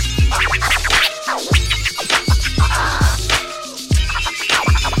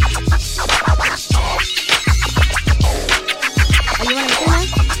 Are you running through that?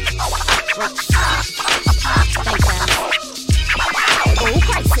 Thanks, Al. Oh,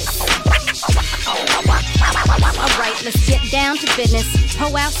 crisis. Alright, let's get down to business.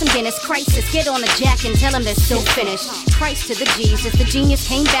 Pour out some Guinness. Crisis, get on a jack and tell them they're still finished. Christ to the Jesus, the genius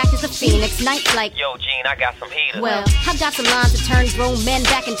came back as a phoenix. Nights like, yo, Gene, I got some heaters. Well, I got some lines to turn grown men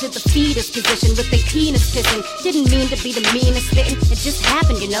back into the fetus position with their penis pissing. Didn't mean to be the meanest spitting. It just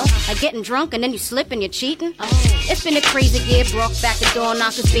happened, you know, like getting drunk and then you slip and you're cheating. It's been a crazy year, brought back the door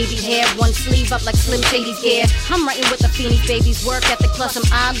knockers, baby hair, one sleeve up like Slim Shady's gear. I'm writing with the Phoenix babies, work ethic plus some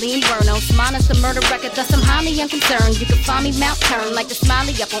Eileen Burnos. Minus the murder record, thus I'm highly unconcerned. You can find me Mount Turn like the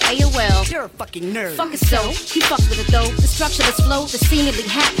smiley up on AOL. You're a fucking nerd. Fuck it so, you fucks with it though. The structureless flow, the seemingly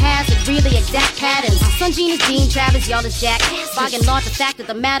haphazard, really exact patterns. Son Gene is Dean Travis, y'all is Jack. Bogging large the fact of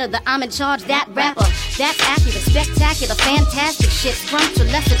the matter that I'm in charge, that rapper. That's accurate, spectacular, fantastic shit.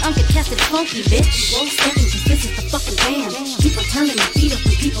 Scrumptious, uncontested, funky bitch. Won't step in, cause this is the fucking jam. Keep on turning your feet up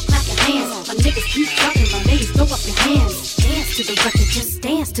and people clap your hands. My niggas keep trucking, my ladies throw up your hands. Dance to the record, just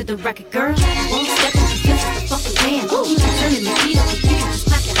dance to the record, girl. Won't step in, cause this is the fucking jam. Keep on turning your feet up and people just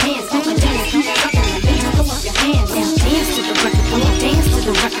clap your hands. My ladies keep trucking, my ladies throw up your hands. Now dance to the record, dance to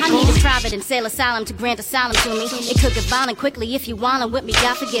the record. I need a private and sail asylum to grant asylum to me. It could get violent quickly if you wildin' with me,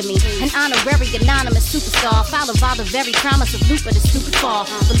 God forgive me. An honorary anonymous superstar, followed by the very promise of loop, but it's stupid fall.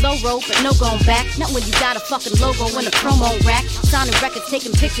 Below road, but no going back. Not when you got a fucking logo in a promo rack. Signing records,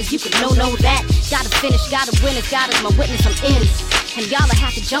 taking pictures, you could know that. Gotta finish, gotta win, as God is my witness, I'm in. And y'all'll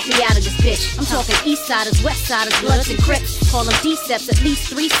have to jump me out of this bitch. I'm talking east siders, west siders, bloods and crips. Call them D-steps, at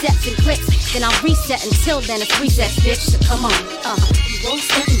least 3 sets and clips. Then I'll reset, until then it's resets, bitch. So come on, you won't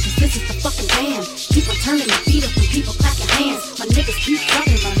step in, cause this is the fucking jam. Keep on turning your feet up and people clap your hands. My niggas keep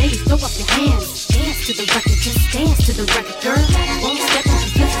trucking, my ladies throw up your hands. Dance to the record, just dance to the record, girl. Won't step in,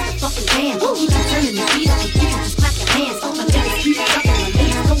 cause this is the fucking jam. Keep on turning your feet up and people just clap your hands. My niggas keep trucking, my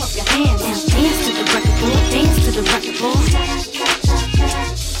ladies throw up your hands. Now dance to the record, boy, dance to the record, boy.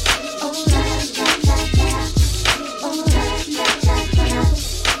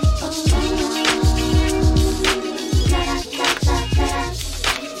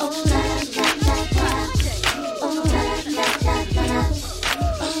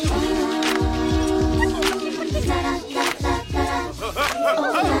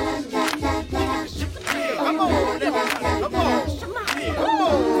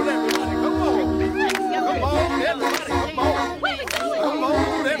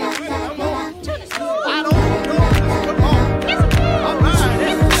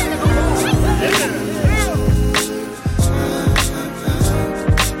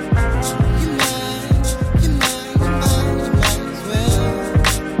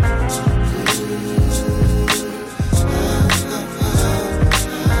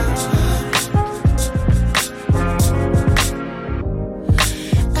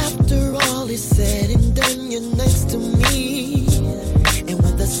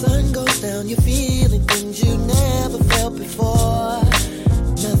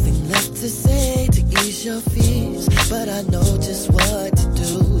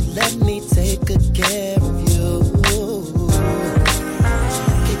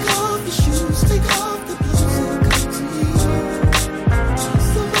 Take off the blues and come to me.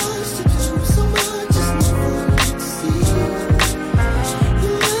 So much to do.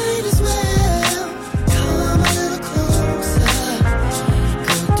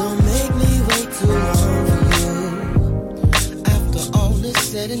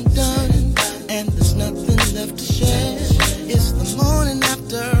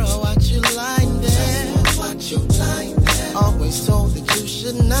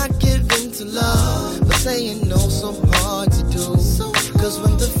 to not give in to love, but saying no so hard to do. Cause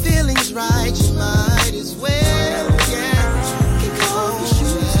when the feeling's right, you might as well, yeah. Kick off your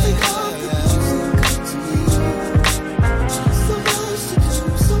shoes, take off your clothes and come to me. So much to do,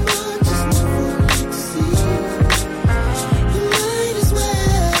 so much just not for you to see. You might as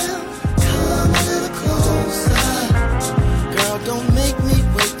well come a little closer. Girl, don't make me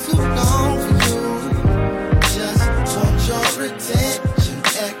wait too long for you. Just want your attention,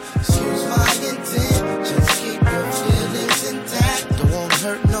 excuse my intentions. Keep your feelings intact, don't want to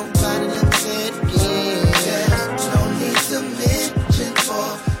hurt nobody, let me say it again. There's no need to mention, for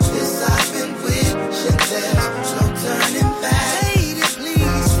this I've been wishing. There's no turning back. Lady,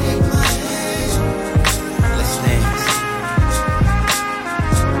 please take my hand. Let's dance.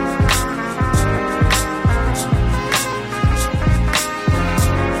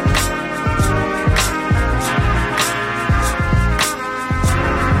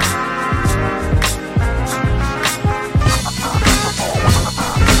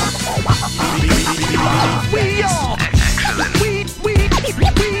 We are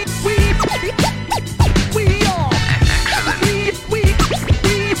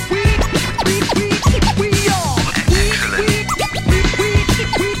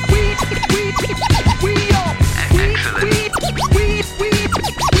excellent. We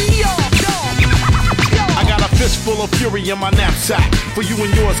are I got a fistful of fury in my knapsack. For you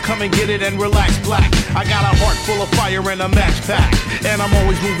and yours, come and get it and relax, black. I got a heart full of fire and a match pack, and I'm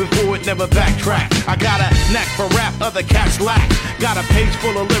always moving forward, never backtrack. I got a knack for rap, other cats lack. Got a page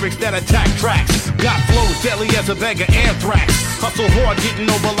full of lyrics that attack tracks. Got flows deadly as a bag of anthrax. Hustle hard, getting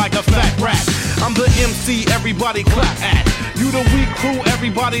over like a fat rat. I'm the MC everybody clap at. You the weak crew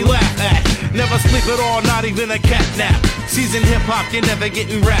everybody laugh at. Never sleep at all, not even a cat nap. Seasoned hip-hop, you're never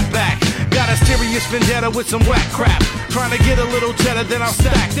getting rap back. Got a serious vendetta with some whack crap. Trying to get a little cheddar, then I'll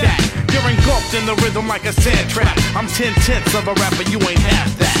stack that. You're engulfed in the rhythm like a sand trap. I'm 10/10 of a rapper, you ain't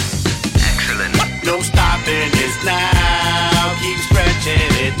half that. Excellent. No stopping this now. Keep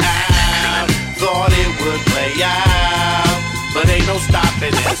stretching it out. Thought it would play out, but ain't no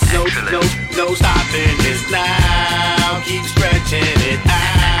stopping this. No stopping this now. Keep stretching it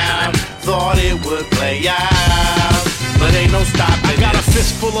out. Thought it would play out, but ain't no stopping. I got a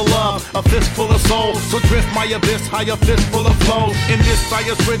fist full of love, a fist full of soul. So drift my abyss, higher fist full of flow. In this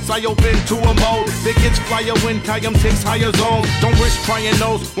fire spritz, I open to a mode that gets flyer when time takes higher zones. Don't risk trying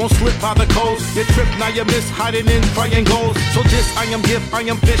those, won't slip by the coast. You trip, now you miss, hiding in triangles. So this I am gift, I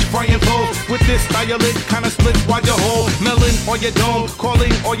am fish frying toes. With this style it kinda splits while you hold. Melon or you don't,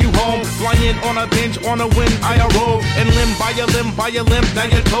 calling or you home. Flying on a bench, on a wind, I roll. And limb by a limb, now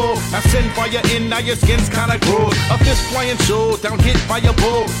you're told. I send fire in, now your skin's kinda gross. A fist flying show, down hit by a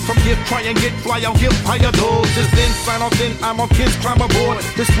bull. From gift, try and get fly, I'll give higher doors. Just then, sign off, then I'm on kids, climb aboard.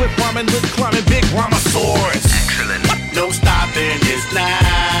 This whip rhyming, lip climbing, big rhinosaurus. Excellent. No stopping this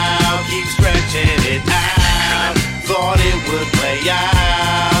now. Keep stretching it out. Thought it would play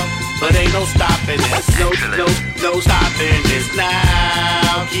out, but ain't no stopping this. No stopping this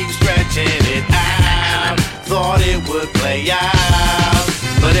now. Keep stretching it out. Thought it would play out,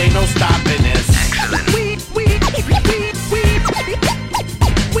 but ain't no stopping this. Excellent.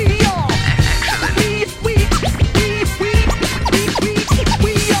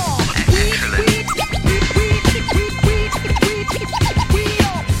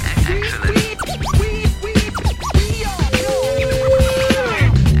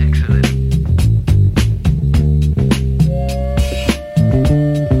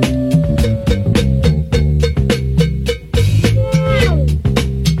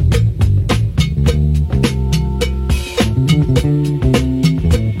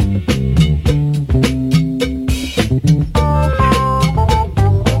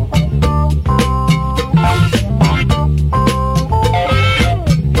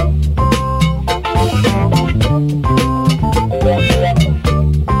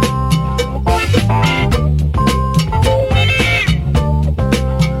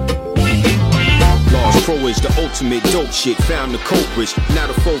 Dope shit, found the culprits. Now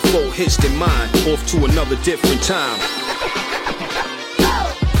the fofo hits their mind. Off to another different time.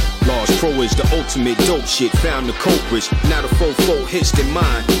 Large Pro is the ultimate dope shit, found the culprits. Now the fofo hits their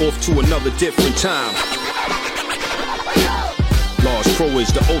mind. Off to another different time. Large Pro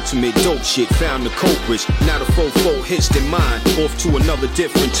is the ultimate dope shit, found the culprits. Now the fofo hits their mind. Off to another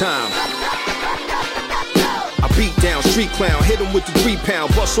different time. I beat down street clown, hit him with the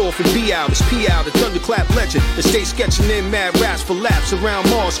 3-pound, bust off and be out. It's P out, the thunderclap legend. That stay sketching in mad raps for laps around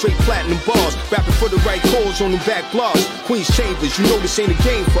Mars, straight platinum bars. Rapping for the right cause on them back blocks. Queen's Chambers, you know this ain't a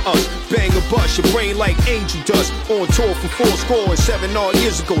game for us. Bang a bust, your brain like Angel dust. On tour from 4 odd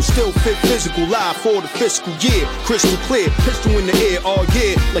years ago, still fit physical, live for the fiscal year. Crystal clear, pistol in the air all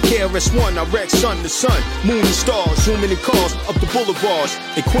year. Like KRS-One, I wreck sun to sun. Moon and stars, zooming in cars up the boulevards.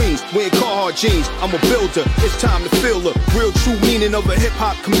 In Queens, wearing Carhartt jeans, I'm a builder. It's time to feel the real true meaning of a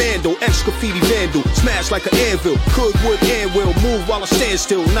hip-hop commando. Ex-graffiti vandal, smash like an anvil. Could, would, and will move while I stand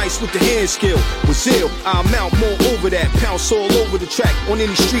still. Nice with the hand skill. With zeal, I'll mount more over that. Pounce all over the track. On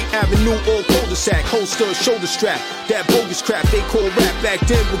any street, avenue, or cul-de-sac. Holster, shoulder strap. That bogus crap they call rap back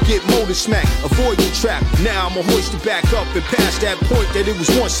then would get motor smack. Avoid the trap. Now I'ma hoist it back up and past that point that it was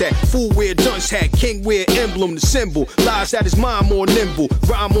once at. Fool wear dunce hat, king wear emblem, the symbol. Lies that his mind more nimble.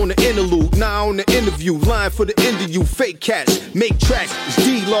 Rhyme on the interlude, now on the interview. Line for the end of you, fake cats. Make tracks, it's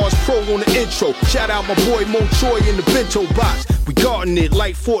D-Large Pro on the intro. Shout out my boy Mo Troy in the bento box. We guarding it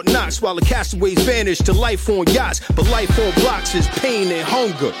like Fort Knox while the castaways vanish to life on yachts. But life on blocks is pain and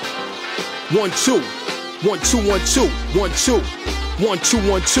hunger. 1, 2, 1, 2, 1, 2, 1, 2, 1, 2,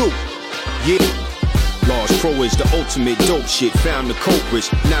 1, 2. Yeah. Large Pro is the ultimate dope shit. Found the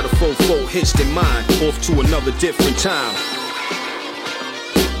culprits. Now the fofo hits their mind. Off to another different time.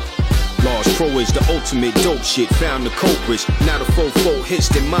 Large Pro is the ultimate dope shit. Found the culprits. Now the fofo hits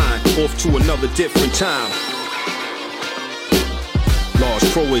their mind. Off to another different time.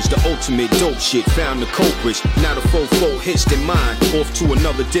 Large Pro is the ultimate dope shit. Found the culprits. Now the fofo hits their mind. Off to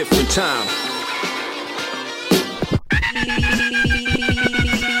another different time.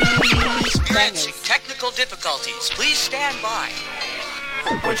 Experiencing technical difficulties. Please stand by.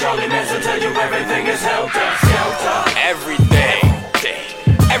 When Charlie Manson tell you everything is helter-skelter. Every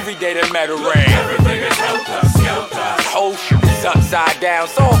day the metal rain. Everything is helter-skelter. Whole shit is upside down,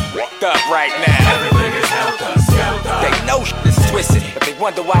 so fucked up right now. Everything is helter-skelter. They know shit is twisted, but they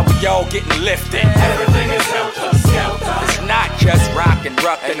wonder why we all getting lifted. Everything is helter-skelter. It's not just rock and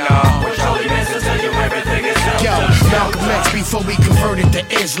rock and all. When Charlie Manson tell you everything is helter-skelter. Yo, Malcolm X before we converted to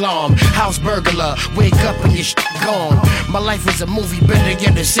Islam. House burglar, wake up and your shit gone. My life is a movie better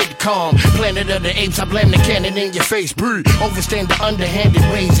than a sitcom. Planet of the Apes, I blame the cannon in your face. Overstand the underhanded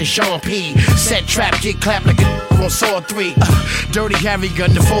ways of Sean P. Set trap, get clapped like a on Saw 3. Dirty Harry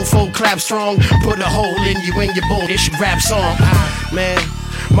gun, the fofo clap strong. Put a hole in you and your bullshit rap song. Man,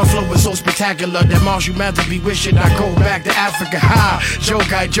 my flow is so spectacular that Marshall Mathers be wishing I go back to Africa. Ha,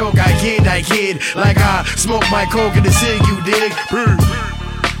 joke, I kid. Like I smoke my coke in the city, you dig?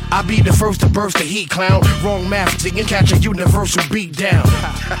 I be the first to burst the heat, clown. Wrong math, singing, catch a universal beat down.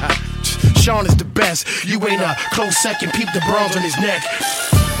 Sean is the best. You ain't a close second. Peep the bronze on his neck.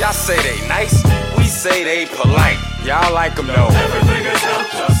 Y'all say they nice, we say they polite. Y'all like them though. Everything is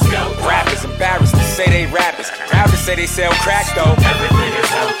helter-skelter. Rappers embarrassed to say they rappers. Proud to say they sell crack though. Everything is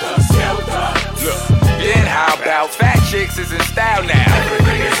helter-skelter. Look, then how about fat chicks is in style now?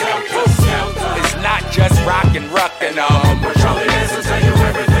 Everything is helter-skelter. It's not just rock and rock and all. When Charlie Manson tell you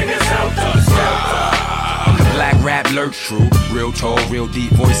everything is helter-skelter. Black rap lurch true, real tall, real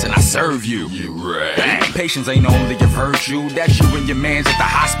deep voice, and I serve you. Bang, patience ain't only of virtue. That's you and your mans at the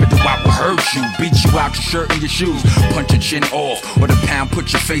hospital. I will hurt you, beat you out your shirt and your shoes, punch your chin off, or the pound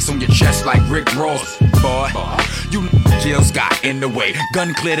put your face on your chest like Rick Ross. Boy, you Jill Scott in the way.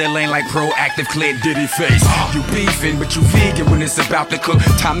 Gun clear the lane like proactive clear Diddy face. You beefing, but you vegan when it's about to cook.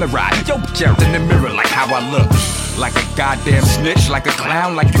 Time to ride. Yo, bitch out in the mirror like how I look. Like a goddamn snitch, like a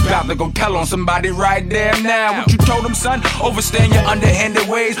clown, like you about to go tell on somebody right damn now. What you told him, son? Overstand your underhanded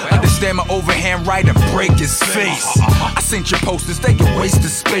ways. Understand my overhand right and break his face. I sent your posters, they can waste the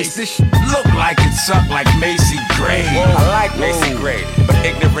space. This shit look like it's up like Macy Gray. I like Macy Gray, but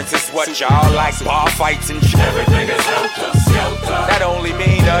ignorance is what y'all like. Bar fights and shit. Everything is helter-skelter. That only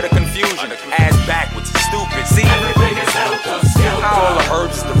mean utter confusion. Ass backwards, stupid. See, everything is helter-skelter. How all the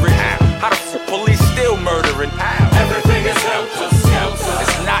herbs is the rich. How the police still murdering? Everything is helter-skelter.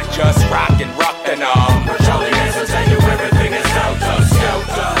 It's not just rock and rock and all. When Charlie Manson tell you everything is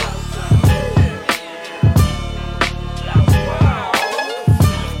helter-skelter.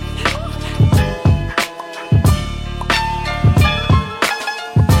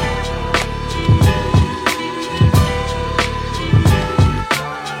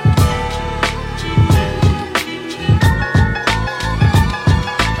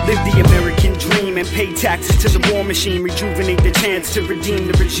 Live the American dream and pay tax to the war machine, rejuvenate the chance to redeem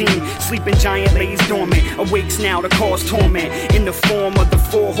the regime. Sleeping giant lays dormant, awakes now to cause torment. In the form of the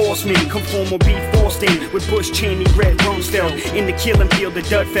 4 horsemen, conform or be forced in. With Bush, Cheney, Red, Rumsfeld. In the killing field, the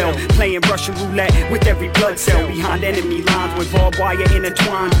dud fell. Playing Russian roulette with every blood cell. Behind enemy lines with barbed wire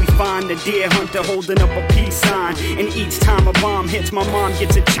intertwined. We find the deer hunter holding up a peace sign. And each time a bomb hits, my mom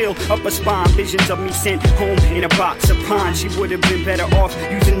gets a chill up her spine. Visions of me sent home in a box of pine. She would have been better off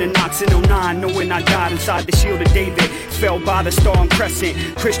using the Knox in 09. Knowing I died inside the shield of David. Fell by the star and crescent.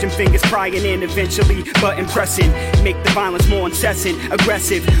 Christian fingers prying in eventually, button pressing. Make the violence more incessant,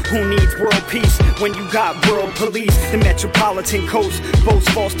 aggressive. Who needs world peace when you got world police? The metropolitan coast boasts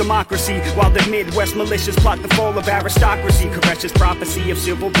false democracy, while the Midwest militias plot the fall of aristocracy. Koresh's prophecy of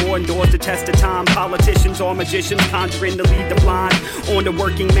civil war endures the test of time. Politicians or magicians conjuring to lead the blind on the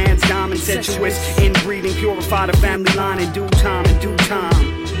working man's dime. Incestuous inbreeding, purify the family line in due time, in due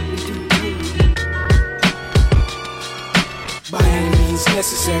time. By any means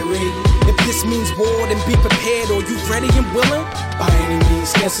necessary. If this means war, then be prepared. Are you ready and willing? By any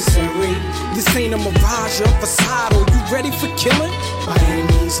means necessary. This ain't a mirage or a facade. Are you ready for killing? By any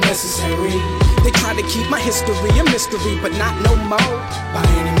means necessary. They try to keep my history a mystery, but not no more. By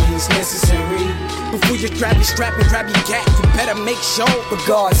any means necessary. Before you grab your strap and grab your gat, you better make sure. For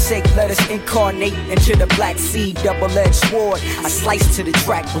God's sake, let us incarnate into the black sea, double-edged sword. I slice to the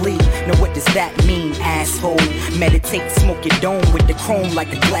track bleed. Now what does that mean, asshole? Meditate, smoke your dome with the chrome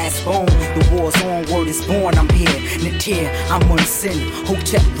like a glass bone. The war's on, word is born, I'm here. Natir, I'm on sin.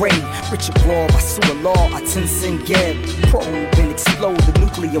 Hotep Ray, Richard Raw, Basua Law, Atinsin Geb. Probe and explode the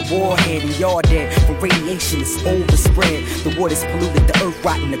nuclear warhead, and y'all dead. For radiation is overspread. The water's polluted, the earth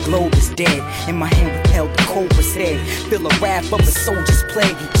rotten, the globe is dead. In my hand withheld the cobra's head. Feel a wrath of the soldier's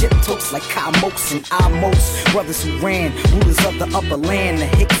plague. Egyptos like Kamos and Amos. Brothers who ran, rulers of the upper land. The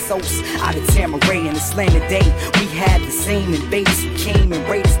Hyksos out of Tamaray and this land today. We had the same invaders who came and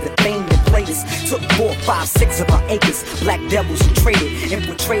raided us. The fame that played us. Took 4, 5, 6 of our acres. Black devils who traded,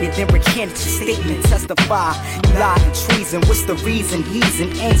 infiltrated, then recanted your statement. Testify, you lied in treason. What's the reason? He's an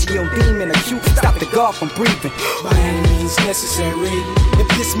angio demon acute. Stop the God from breathing. By any means necessary. If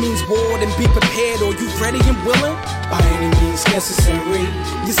this means war, then be prepared. Are you ready and willing? By any means necessary.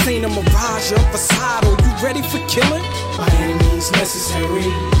 This ain't a mirage or a facade. Are you ready for killing? By any means necessary.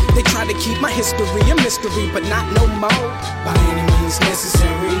 They try to keep my history a mystery, but not no more. By any means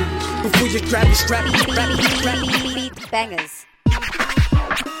necessary. Before you grab your strap, Beat bangers.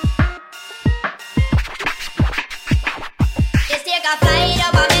 Just take a flight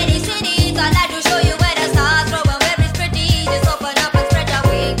over many cities. I'd like to show you where the stars grow and where it's pretty. Just open up and spread your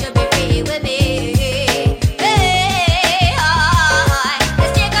wings to be free with me. Hey, hi.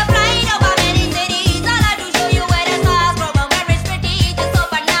 Just take a flight over many cities. I'd like to show you where the stars grow and where it's pretty. Just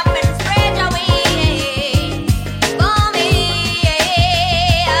open up and spread your wings for me.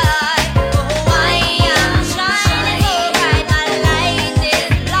 Oh, I am shining so bright. My light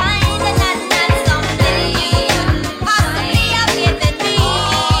is blinding and someday possibly I've given me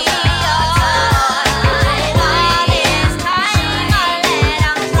all this time all that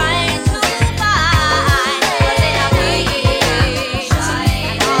I'm trying to find. But then I shine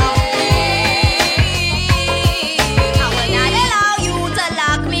I will not allow you to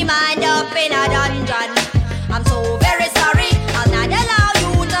lock me mind up in a dungeon. I'm so very sorry. I'll not allow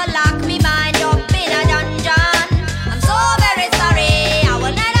you to lock me mind up in a dungeon. I'm so very sorry. I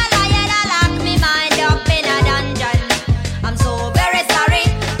will not allow you to lock me mind up in a dungeon. I'm so very sorry.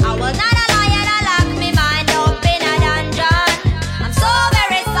 I will not allow you to lock me mind up in a dungeon. I'm so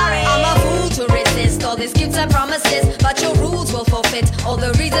very sorry. I'm a fool to resist all these gifts and promises, but your rules will forfeit all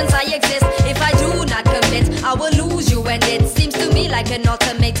the reasons I exist. If I do not commit, I will lose you, and it seems to me like an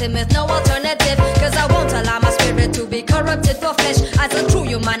ultimatum with no alternative. Cause I won't allow my spirit to be corrupted for flesh. As a true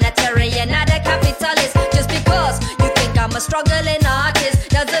humanitarian, not a capitalist. Just because you think I'm a struggling artist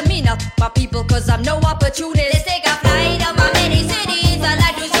doesn't mean I'll my people, cause I'm no opportunist. Let's take a flight over many cities. I'd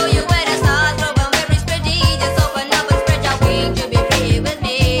like to show you where the stars grow and where it's pretty. Just open up and spread your wings to be free with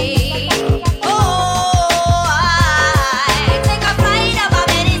me. Oh, I take a flight over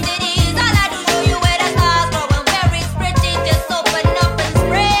many cities. I'd like to show you where the stars grow and where it's pretty. Just open up and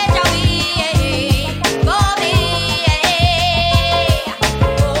spread your wings for me.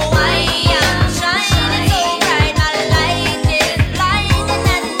 Oh, I am shining so bright. My light is blinding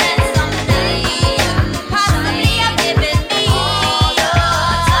and someday possibly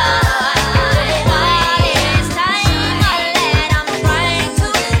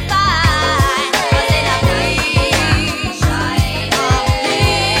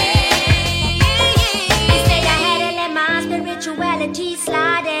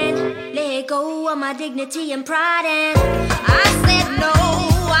dignity and pride, and I said no,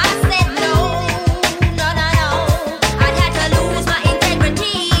 I said no, no, no, no. I'd had to lose my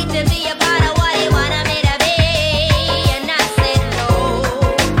integrity to be a part of what he wanted me to be, and I said no,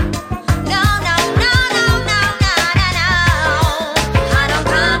 no, no, no, no, no, no, no, no. I don't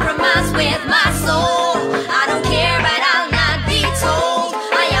compromise with my soul. I don't care, but I'll not be told.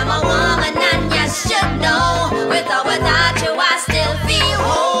 I am a woman and you should know. With or without you, I still feel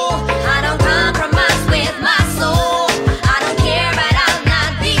whole. I don't compromise with my soul. I don't care, but I'll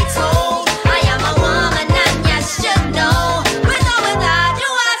not be told. I am a woman and you should know. With or without you,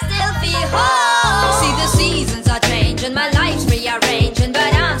 I still feel whole. See, the seasons are changing, my life's rearranging,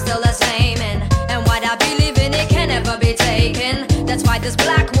 but I'm still the same. And what I believe in, it can never be taken. That's why this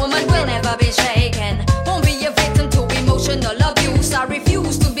black woman will never be shaken. Won't be a victim to emotional abuse. I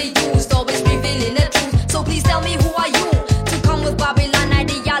refuse to be used, always revealing the truth. So please tell me, who are you to come with Babylon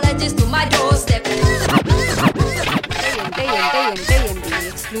ideologies to my doorstep? AMD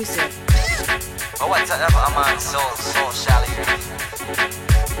exclusive. But whatever I'm on, so shallow.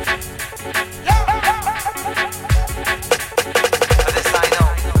 But this I know.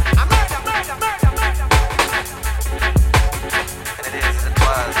 And it is, it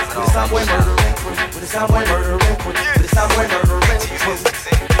was, it all. With the sound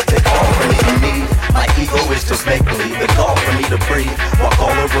Take all from me, my ego is just make-believe. It's all for me to breathe. Walk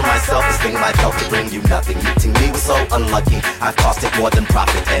all over myself, this thing might help to bring you nothing. Meeting me was so unlucky. I've cost it more than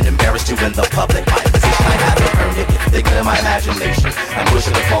profit and embarrassed you in the public. My position, I haven't earned it. It's bigger than my imagination. I'm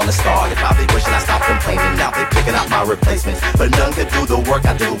wishing upon a star. You're probably wishing I stopped complaining. Now they're picking out my replacements, but none could do the work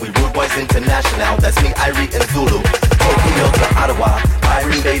I do. We Rude Boys International. That's me, Irie and Zulu. Tokyo to Ottawa,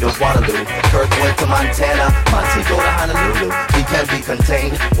 Irie Bay to Waterloo, Kirk went to Montana, Montego to Honolulu. We can't be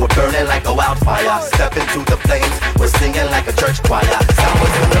contained, we're burning like a wildfire. Step into the flames, we're singing like a church choir.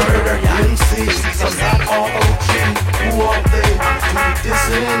 Someone's gonna murder ya. MCs, I'm not all OG. Who are they to be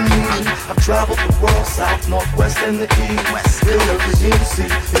dissing me? I've traveled the world, south, northwest, and the east. Still every MC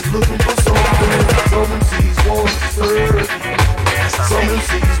is looking for something. Some MCs want to serve you. Some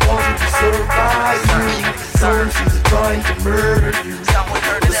MCs want to be served by you. Some MCs are trying to murder you.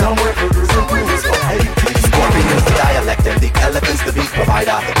 Somewhere murder is for hate. Scorpion's the dialect and the elephant's the beat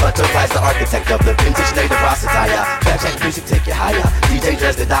provider. Butterfly's the architect of the vintage native Rasta attire. Backcheck music take you higher. DJ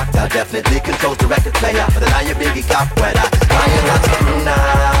Dress the doctor definitely controls the record player. But then I your biggie capoeira. Lion lots of Bruna.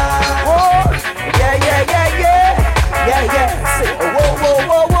 Whoa, yeah, yeah, yeah, yeah. Yeah, yeah, say, oh, whoa, whoa,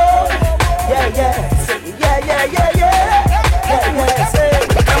 whoa, whoa. Yeah, yeah, say, yeah, yeah, yeah, yeah. Yeah, yeah, say,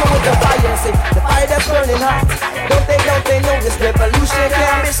 come on with the fire, say, the fire that's burning hot. Don't they know this revolution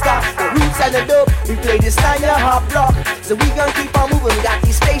can't be stopped. The roots and the dope, we play this time your hot block. So we gonna keep on moving, we got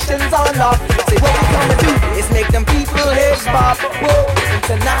these stations on lock. Say what we gonna do is make them people heads bob. Whoa,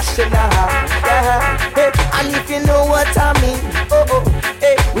 international, yeah. Hey, and if you know what I mean, oh, oh,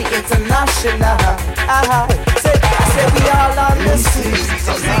 hey, we international, say, I said we all on the scene.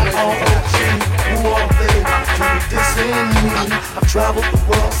 I'm not all OG, who are they to be dissing me? I've traveled the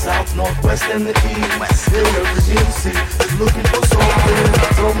world, south, northwest, and the east. Still every MC is looking for something.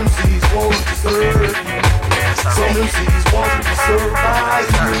 Some MCs want to serve you. Some MCs want to be served by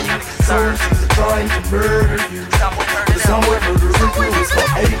you. Some MCs are trying to murder you. Somewhere murder is for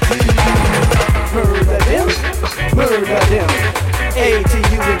ATU. Murder them,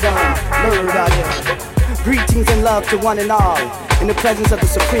 ATU is gone, murder them. Greetings and love to one and all. In the presence of the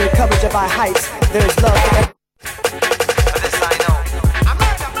supreme coverage of our heights, there is love for everyone.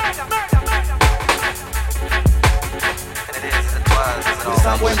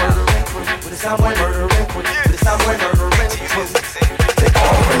 Somewhere murdering, take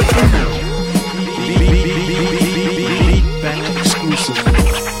all from me. Beat back exclusive.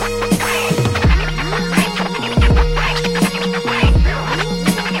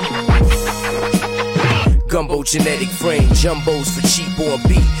 Gumbo genetic frame, jumbos for cheap on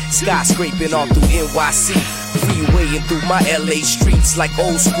beat. Skyscraping all through NYC. Freewaying through my LA streets like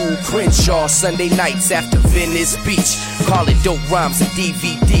old school Crenshaw. Sunday nights after Venice Beach. Call it dope rhymes and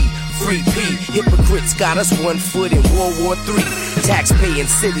DVD. Free P, hypocrites got us 1 foot in World War III. Tax-paying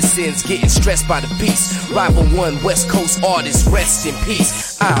citizens getting stressed by the beast. Rival 1 West Coast artist, rest in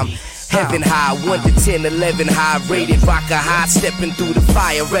peace. I'm heaven high, 1 to 10, 11 high rated. Rocker high, stepping through the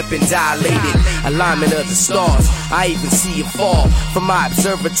fire, repping dilated. Alignment of the stars, I even see it fall. From my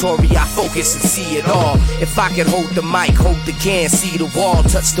observatory, I focus and see it all. If I could hold the mic, hold the can, see the wall,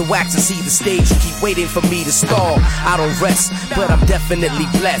 touch the wax and see the stage, you keep waiting for me to stall. I don't rest, but I'm definitely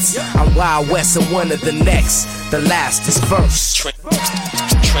blessed. I'm Wild West and one of the next. The last is first.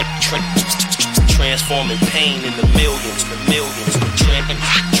 Transforming pain into millions,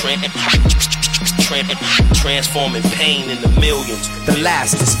 transforming pain into millions. The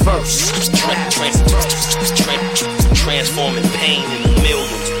last is first. Transforming pain into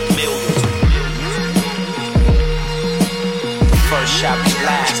millions. First shot was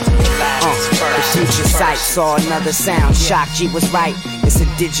last. The future sight saw another sound. Shock G was right. It's a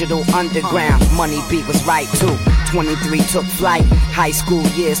digital underground. Money beat was right too. 23 took flight. High school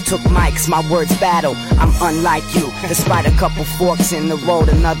years took mics. My words battle. I'm unlike you. Despite a couple forks in the road,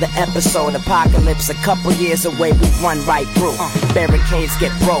 another episode. Apocalypse a couple years away. We run right through. Barricades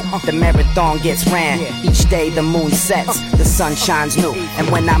get broke. The marathon gets ran. Each day the moon sets. The sun shines new. And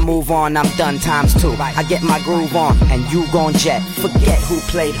when I move on, I'm done times two. I get my groove on, and you gon' jet. Forget who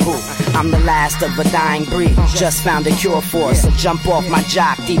played who. I'm the last of a dying breed. Just found a cure for us. So jump off my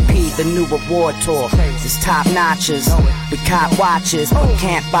jock. DP, the new award tour. It's top notches. We cop watches.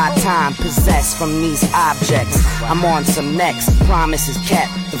 Can't buy time possessed from these objects. I'm on some next. Promise is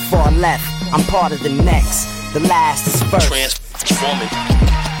kept. The far left. I'm part of the next. The last is first. Transforming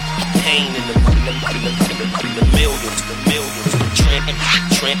pain in the millions.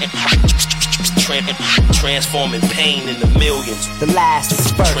 Transforming pain into millions. The last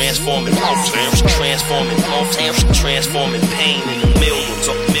is first. Transforming pain into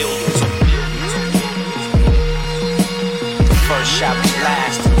millions. First shot was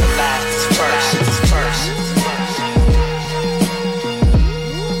last. The last is first.